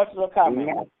 Any questions or comments?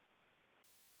 Amen.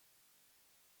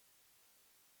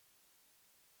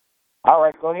 All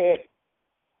right, go ahead.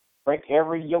 Break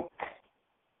every yoke.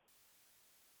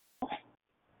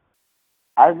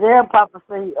 Isaiah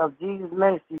prophesied of Jesus'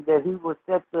 ministry that He will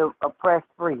set the oppressed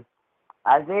free.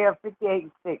 Isaiah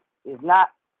 58:6 is not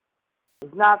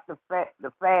the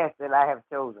fast that I have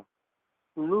chosen,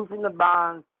 to loosen the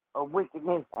bonds of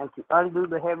wickedness and to undo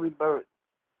the heavy burden.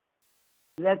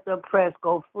 Let the oppressed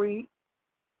go free,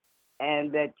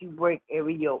 and that you break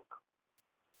every yoke.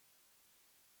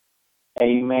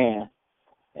 Amen.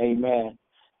 Amen.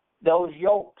 Those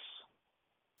yokes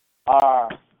are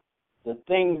the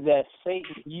things that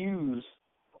Satan used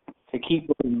to keep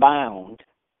us bound.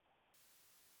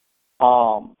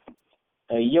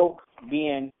 A yoke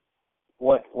being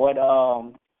what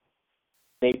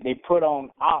they put on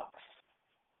ox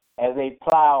as they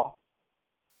plow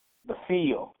the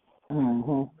field,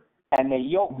 and the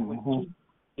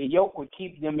yoke would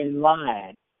keep them in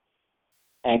line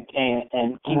and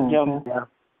keep them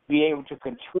be able to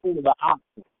control the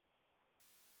oxen.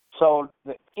 So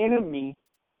the enemy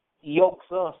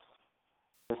yokes us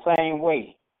the same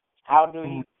way. How do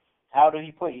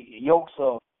he put yokes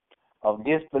of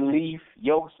disbelief,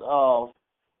 yokes of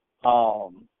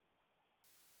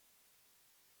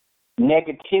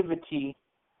negativity,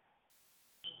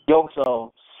 yokes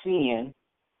of sin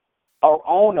are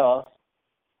on us,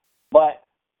 but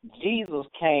Jesus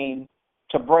came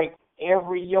to break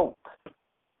every yoke.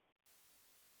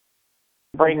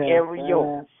 Break every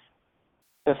yoke.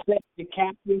 To set the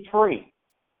captive free.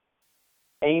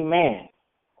 Amen.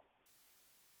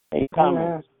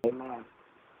 Amen. Amen.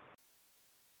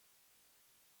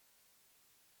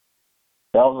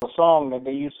 That was a song that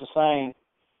they used to sing.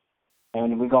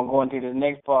 And we're going to go into the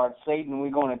next part. Satan,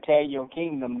 we're going to tear your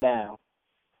kingdom down.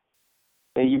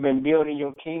 So you've been building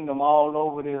your kingdom all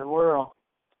over this world,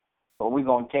 but we're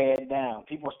going to tear it down.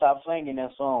 People stop singing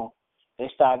that song. They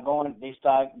start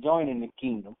joining the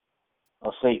kingdom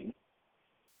of Satan.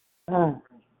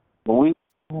 But we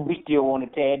still want to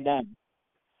tear it down.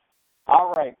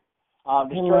 All right.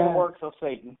 Destroy the works of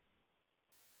Satan.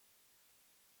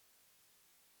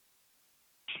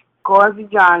 According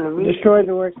to John, the reason Destroy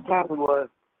the works was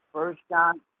 1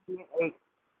 John 3:8,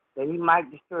 that he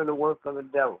might destroy the work of the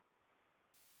devil.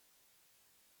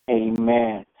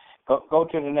 Amen. Go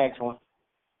to the next one.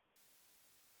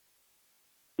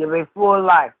 Give a full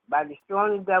life. By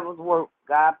destroying the devil's work,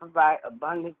 God provides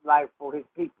abundant life for his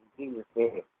people, Jesus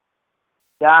said.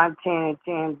 John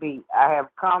 10:10b, I have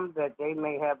come that they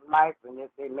may have life and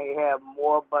that they may have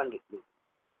more abundantly.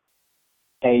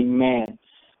 Amen.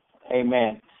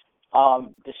 Amen.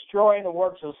 Destroying the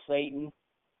works of Satan,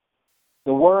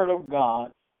 the word of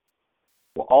God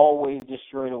will always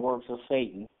destroy the works of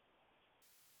Satan.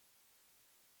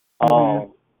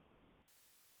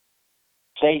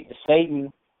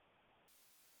 Satan,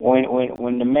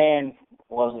 when the man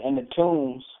was in the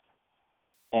tombs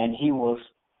and he was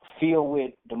filled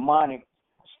with demonic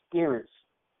spirits,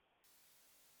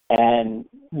 and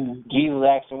Jesus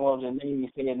asked him what was his name, he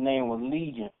said his name was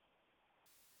Legion.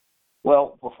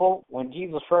 Well, when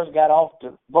Jesus first got off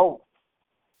the boat,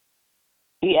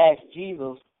 he asked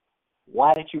Jesus,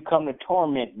 why did you come to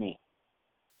torment me?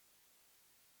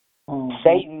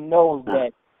 Satan knows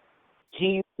that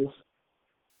Jesus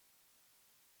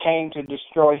came to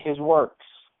destroy his works.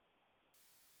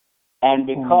 And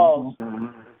because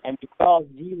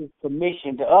Jesus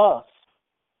commissioned us,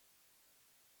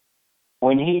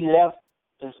 when he left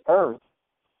this earth,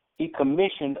 he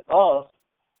commissioned us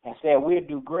and said we'll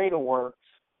do greater works.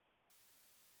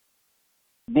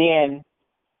 Then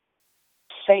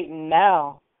Satan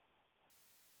now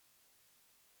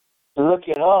look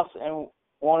at us and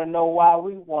want to know why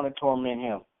we want to torment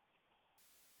him.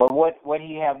 But what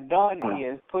he have done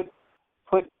is put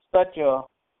such a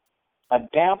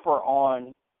damper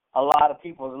on a lot of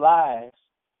people's lives.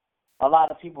 A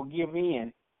lot of people give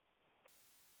in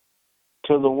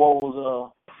to the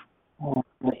woes of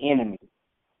the enemy.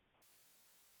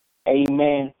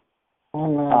 Amen.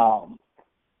 Amen.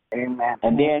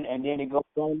 And then it goes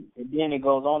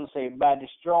on to say, by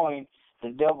destroying the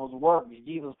devil's works,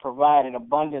 Jesus provided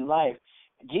abundant life.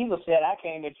 Jesus said, I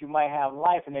came that you might have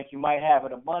life and that you might have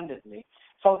it abundantly.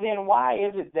 So then why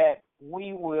is it that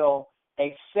we will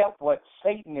accept what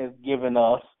Satan has given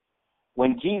us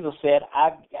when Jesus said,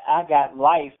 I got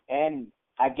life and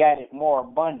I got it more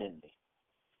abundantly?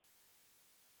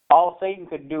 All Satan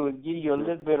could do is give you a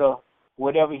little bit of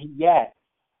whatever he got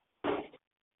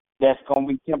that's going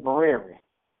to be temporary.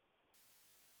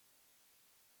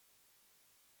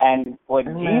 And what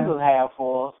Jesus has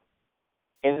for us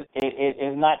is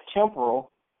not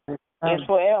temporal, it's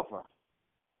forever.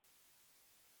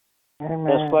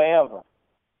 It's forever.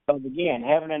 Because again,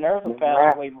 heaven and earth will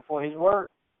pass away before his word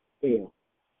will.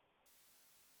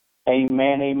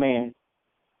 Amen, amen.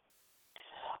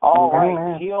 All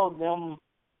right, heal them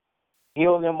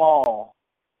all.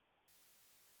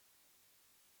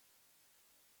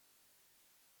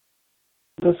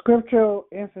 The scriptural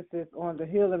emphasis on the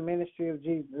healing ministry of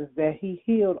Jesus is that he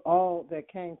healed all that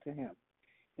came to him.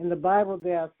 In the Bible,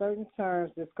 there are certain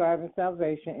terms describing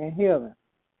salvation and healing.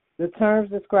 The terms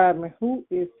describing who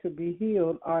is to be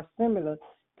healed are similar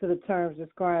to the terms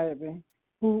describing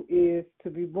who is to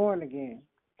be born again.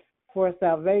 For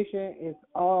salvation, it's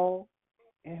all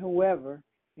and whoever,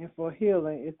 and for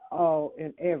healing, it's all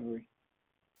and every.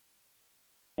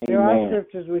 Amen. There are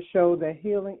scriptures which show that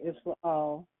healing is for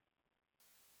all.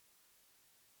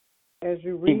 As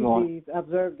you read these,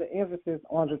 observe the emphasis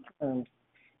on the terms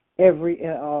every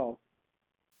and all.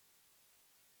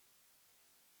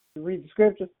 You read the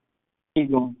scriptures? Keep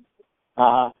going.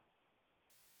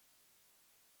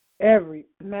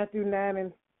 Matthew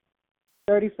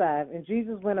 9:35. And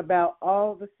Jesus went about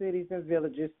all the cities and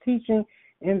villages, teaching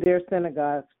in their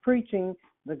synagogues, preaching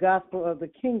the gospel of the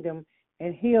kingdom,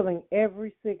 and healing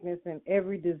every sickness and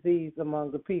every disease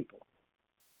among the people.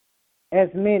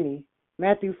 As many,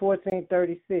 Matthew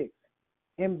 14:36,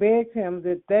 and begged him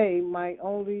that they might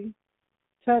only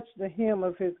touch the hem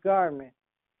of his garment,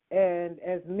 and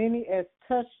as many as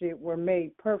touched it were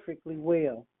made perfectly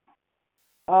well.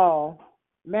 All,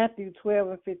 Matthew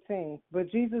 12:15. But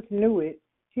Jesus knew it.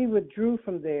 He withdrew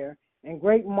from there, and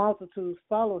great multitudes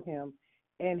followed him,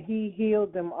 and he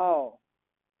healed them all.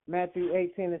 Matthew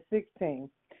 18:16.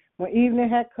 When evening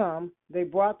had come, they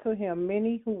brought to him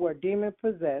many who were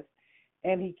demon-possessed,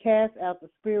 and he cast out the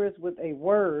spirits with a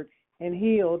word and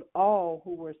healed all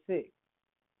who were sick.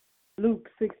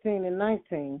 Luke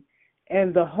 16:19.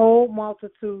 And the whole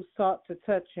multitude sought to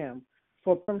touch him,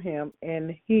 from him,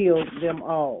 and healed them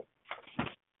all.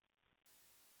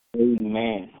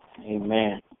 Amen.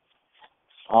 Amen.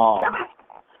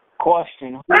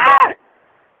 Question: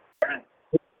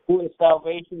 Who is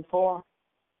salvation for?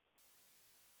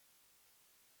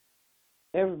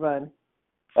 Everybody.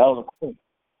 That was a question.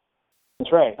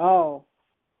 That's right. Oh.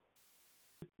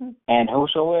 And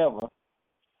whosoever.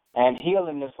 And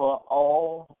healing is for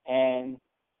all and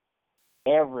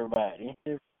everybody.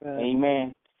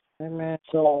 Amen. Amen.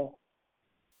 So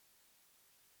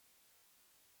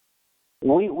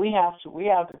we have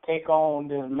to take on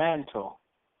this mantle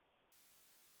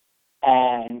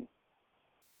and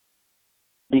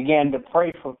begin to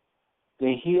pray for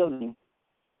the healing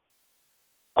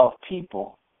of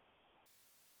people.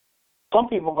 Some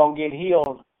people gonna get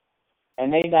healed,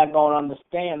 and they not gonna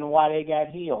understand why they got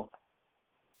healed.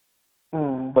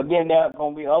 But then there are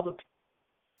gonna be other people.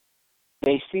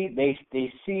 They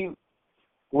see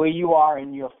where you are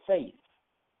in your faith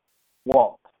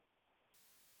walk,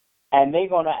 and they're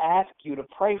gonna ask you to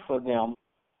pray for them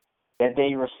that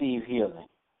they receive healing.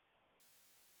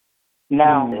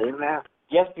 Now,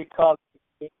 just because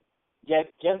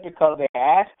they're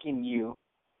asking you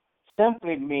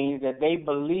simply means that they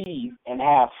believe and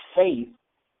have faith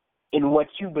in what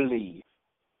you believe.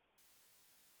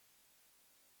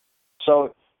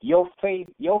 So your faith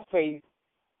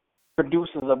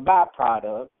produces a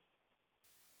byproduct,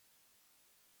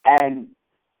 and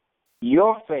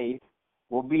your faith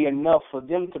will be enough for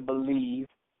them to believe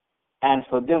and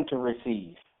for them to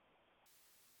receive.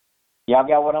 Y'all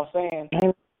got what I'm saying?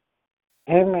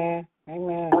 Amen.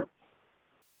 Amen.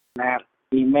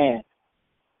 Amen.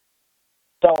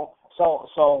 So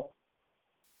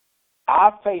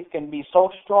our faith can be so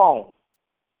strong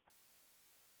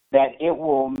that it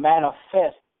will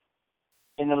manifest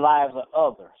in the lives of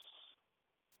others.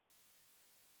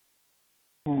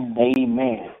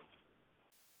 Amen.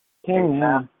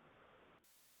 Amen.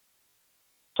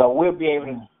 So we'll be able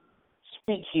to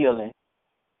speak healing,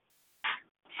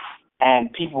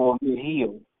 and people will get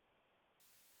healed.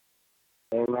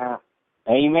 Amen.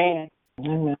 Amen.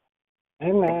 Amen.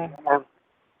 Amen.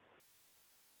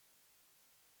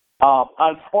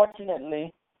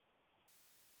 Unfortunately,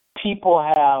 people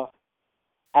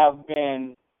have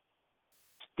been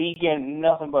speaking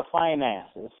nothing but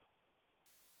finances.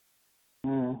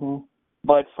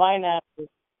 But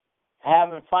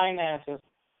having finances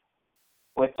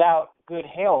without good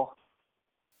health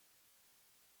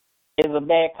is a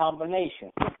bad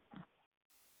combination.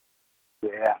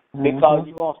 Yeah. Because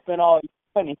you're gonna spend all your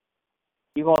money.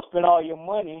 You're gonna spend all your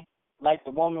money like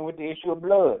the woman with the issue of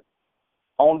blood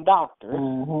on doctors.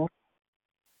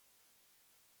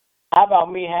 How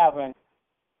about me having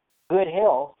good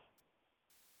health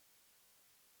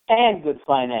and good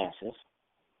finances?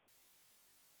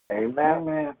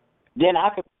 Amen. Then I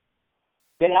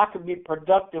could be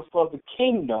productive for the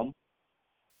kingdom,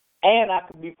 and I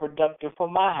could be productive for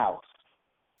my house.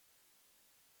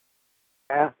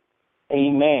 Yeah.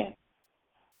 Amen.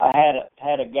 I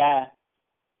had a guy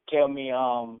tell me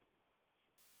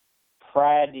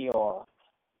Friday or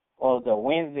the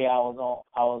Wednesday I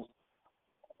was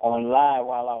on live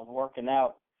while I was working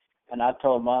out, and I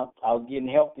told him I was getting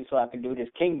healthy so I could do this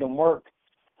kingdom work.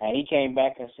 And he came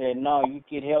back and said, "No, you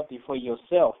get healthy for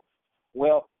yourself."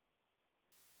 Well,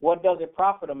 what does it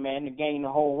profit a man to gain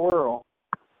the whole world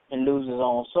and lose his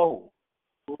own soul?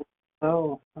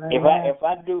 Oh, if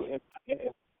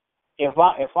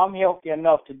I'm healthy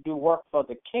enough to do work for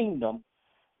the kingdom,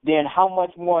 then how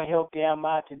much more healthy am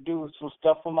I to do some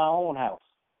stuff for my own house?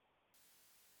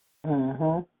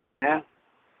 Yeah.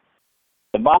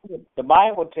 The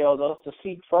Bible tells us to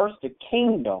seek first the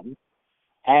kingdom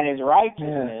and his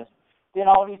righteousness, then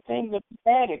all these things will be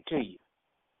added to you.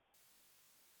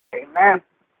 Amen.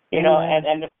 You know,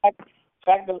 and the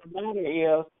fact of the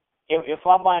matter is, if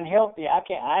I'm unhealthy,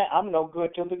 I'm no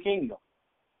good to the kingdom.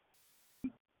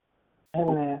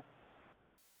 Amen.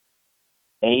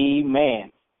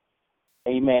 Amen.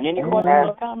 Amen. Any questions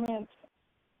or comments?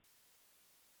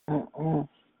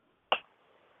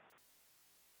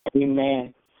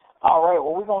 Amen. All right.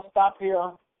 Well, we're gonna stop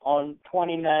here on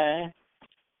 29.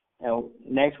 And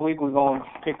next week we're gonna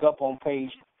pick up on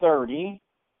page 30.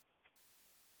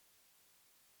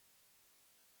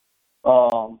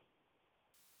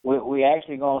 We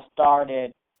actually gonna start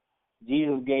at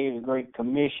Jesus gave the Great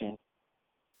Commission,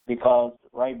 because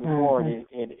right before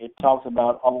it talks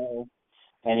about all,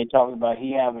 and it talks about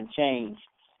He haven't changed.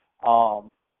 God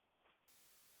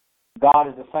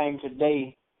is the same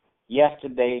today,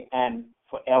 yesterday, and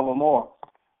forevermore.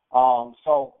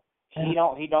 So He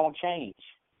don't change.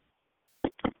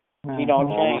 He don't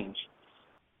change.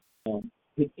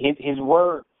 His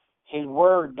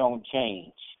word don't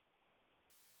change.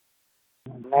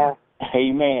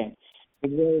 Amen.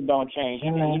 His word don't change.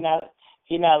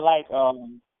 He not like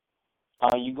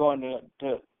you going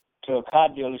to a car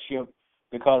dealership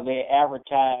because they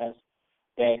advertise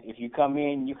that if you come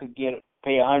in you could pay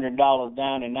 $100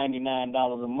 down and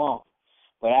 $99 a month.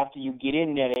 But after you get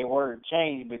in there, their word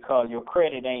changed because your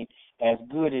credit ain't as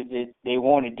good as they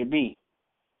want it to be.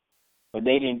 But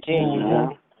they didn't tell you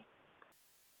that.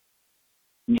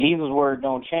 Jesus' word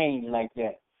don't change like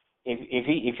that. If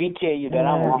he tell you that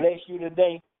I'm gonna bless you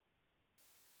today,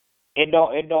 it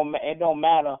don't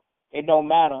matter. It don't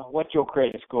matter what your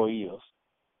credit score is.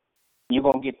 You're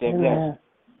gonna get that blessing.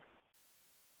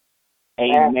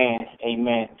 Amen.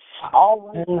 Amen. All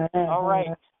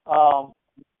right.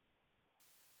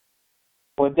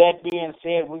 With that being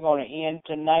said, we're gonna end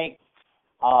tonight.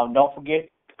 Don't forget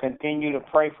to continue to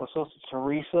pray for Sister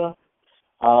Teresa.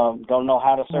 Don't know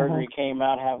how the surgery came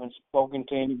out, haven't spoken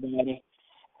to anybody,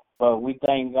 but we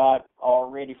thank God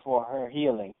already for her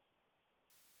healing.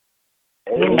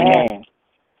 Amen.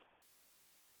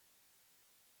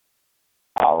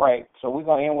 All right, so we're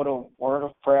going to end with a word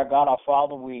of prayer. God, our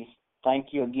Father, we thank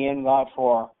you again, God,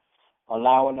 for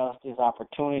allowing us this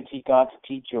opportunity, God, to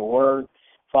teach your word.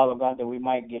 Father God, that we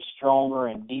might get stronger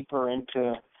and deeper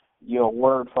into your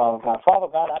word, Father God. Father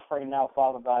God, I pray now,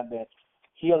 Father God, that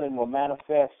healing will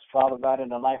manifest, Father God, in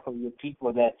the life of your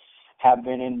people that have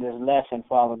been in this lesson,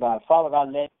 Father God. Father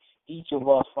God, let each of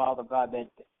us, Father God,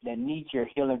 that needs your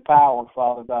healing power,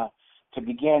 Father God, to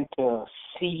begin to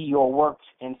see your works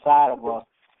inside of us.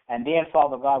 And then,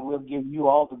 Father God, we'll give you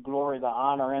all the glory, the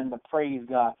honor, and the praise,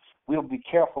 God. We'll be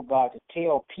careful, God, to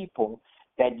tell people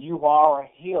that you are a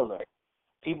healer.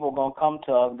 People are going to come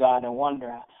to us, God, and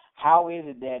wonder, how is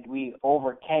it that we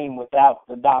overcame without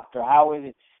the doctor? How is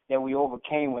it that we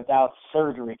overcame without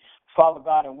surgery? Father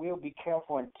God, and we'll be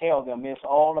careful and tell them it's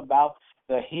all about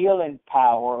the healing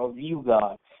power of you,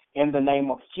 God. In the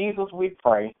name of Jesus we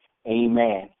pray.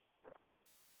 Amen.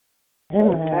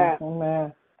 Amen.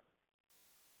 Amen.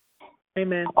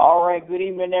 Amen. All right, good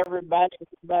evening, everybody.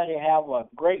 Everybody have a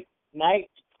great night.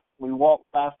 We walk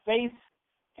by faith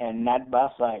and not by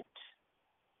sight.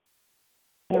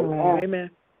 Amen. Amen.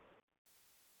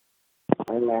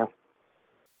 Amen.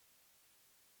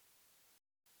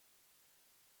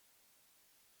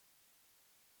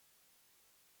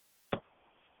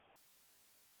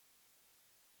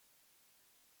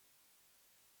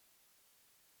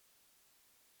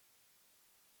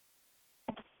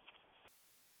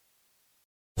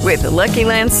 With the Lucky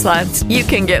Land Slots, you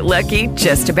can get lucky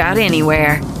just about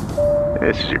anywhere.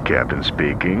 This is your captain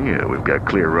speaking. We've got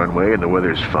clear runway and the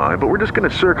weather's fine, but we're just going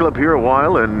to circle up here a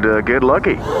while and get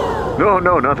lucky.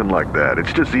 No, nothing like that.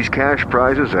 It's just these cash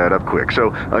prizes add up quick.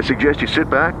 So I suggest you sit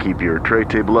back, keep your tray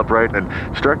table upright, and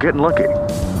start getting lucky.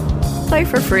 Play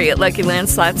for free at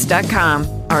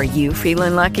LuckyLandSlots.com. Are you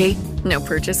feeling lucky? No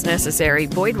purchase necessary.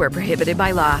 Void where prohibited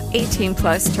by law.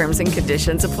 18+ terms and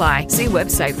conditions apply. See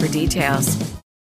website for details.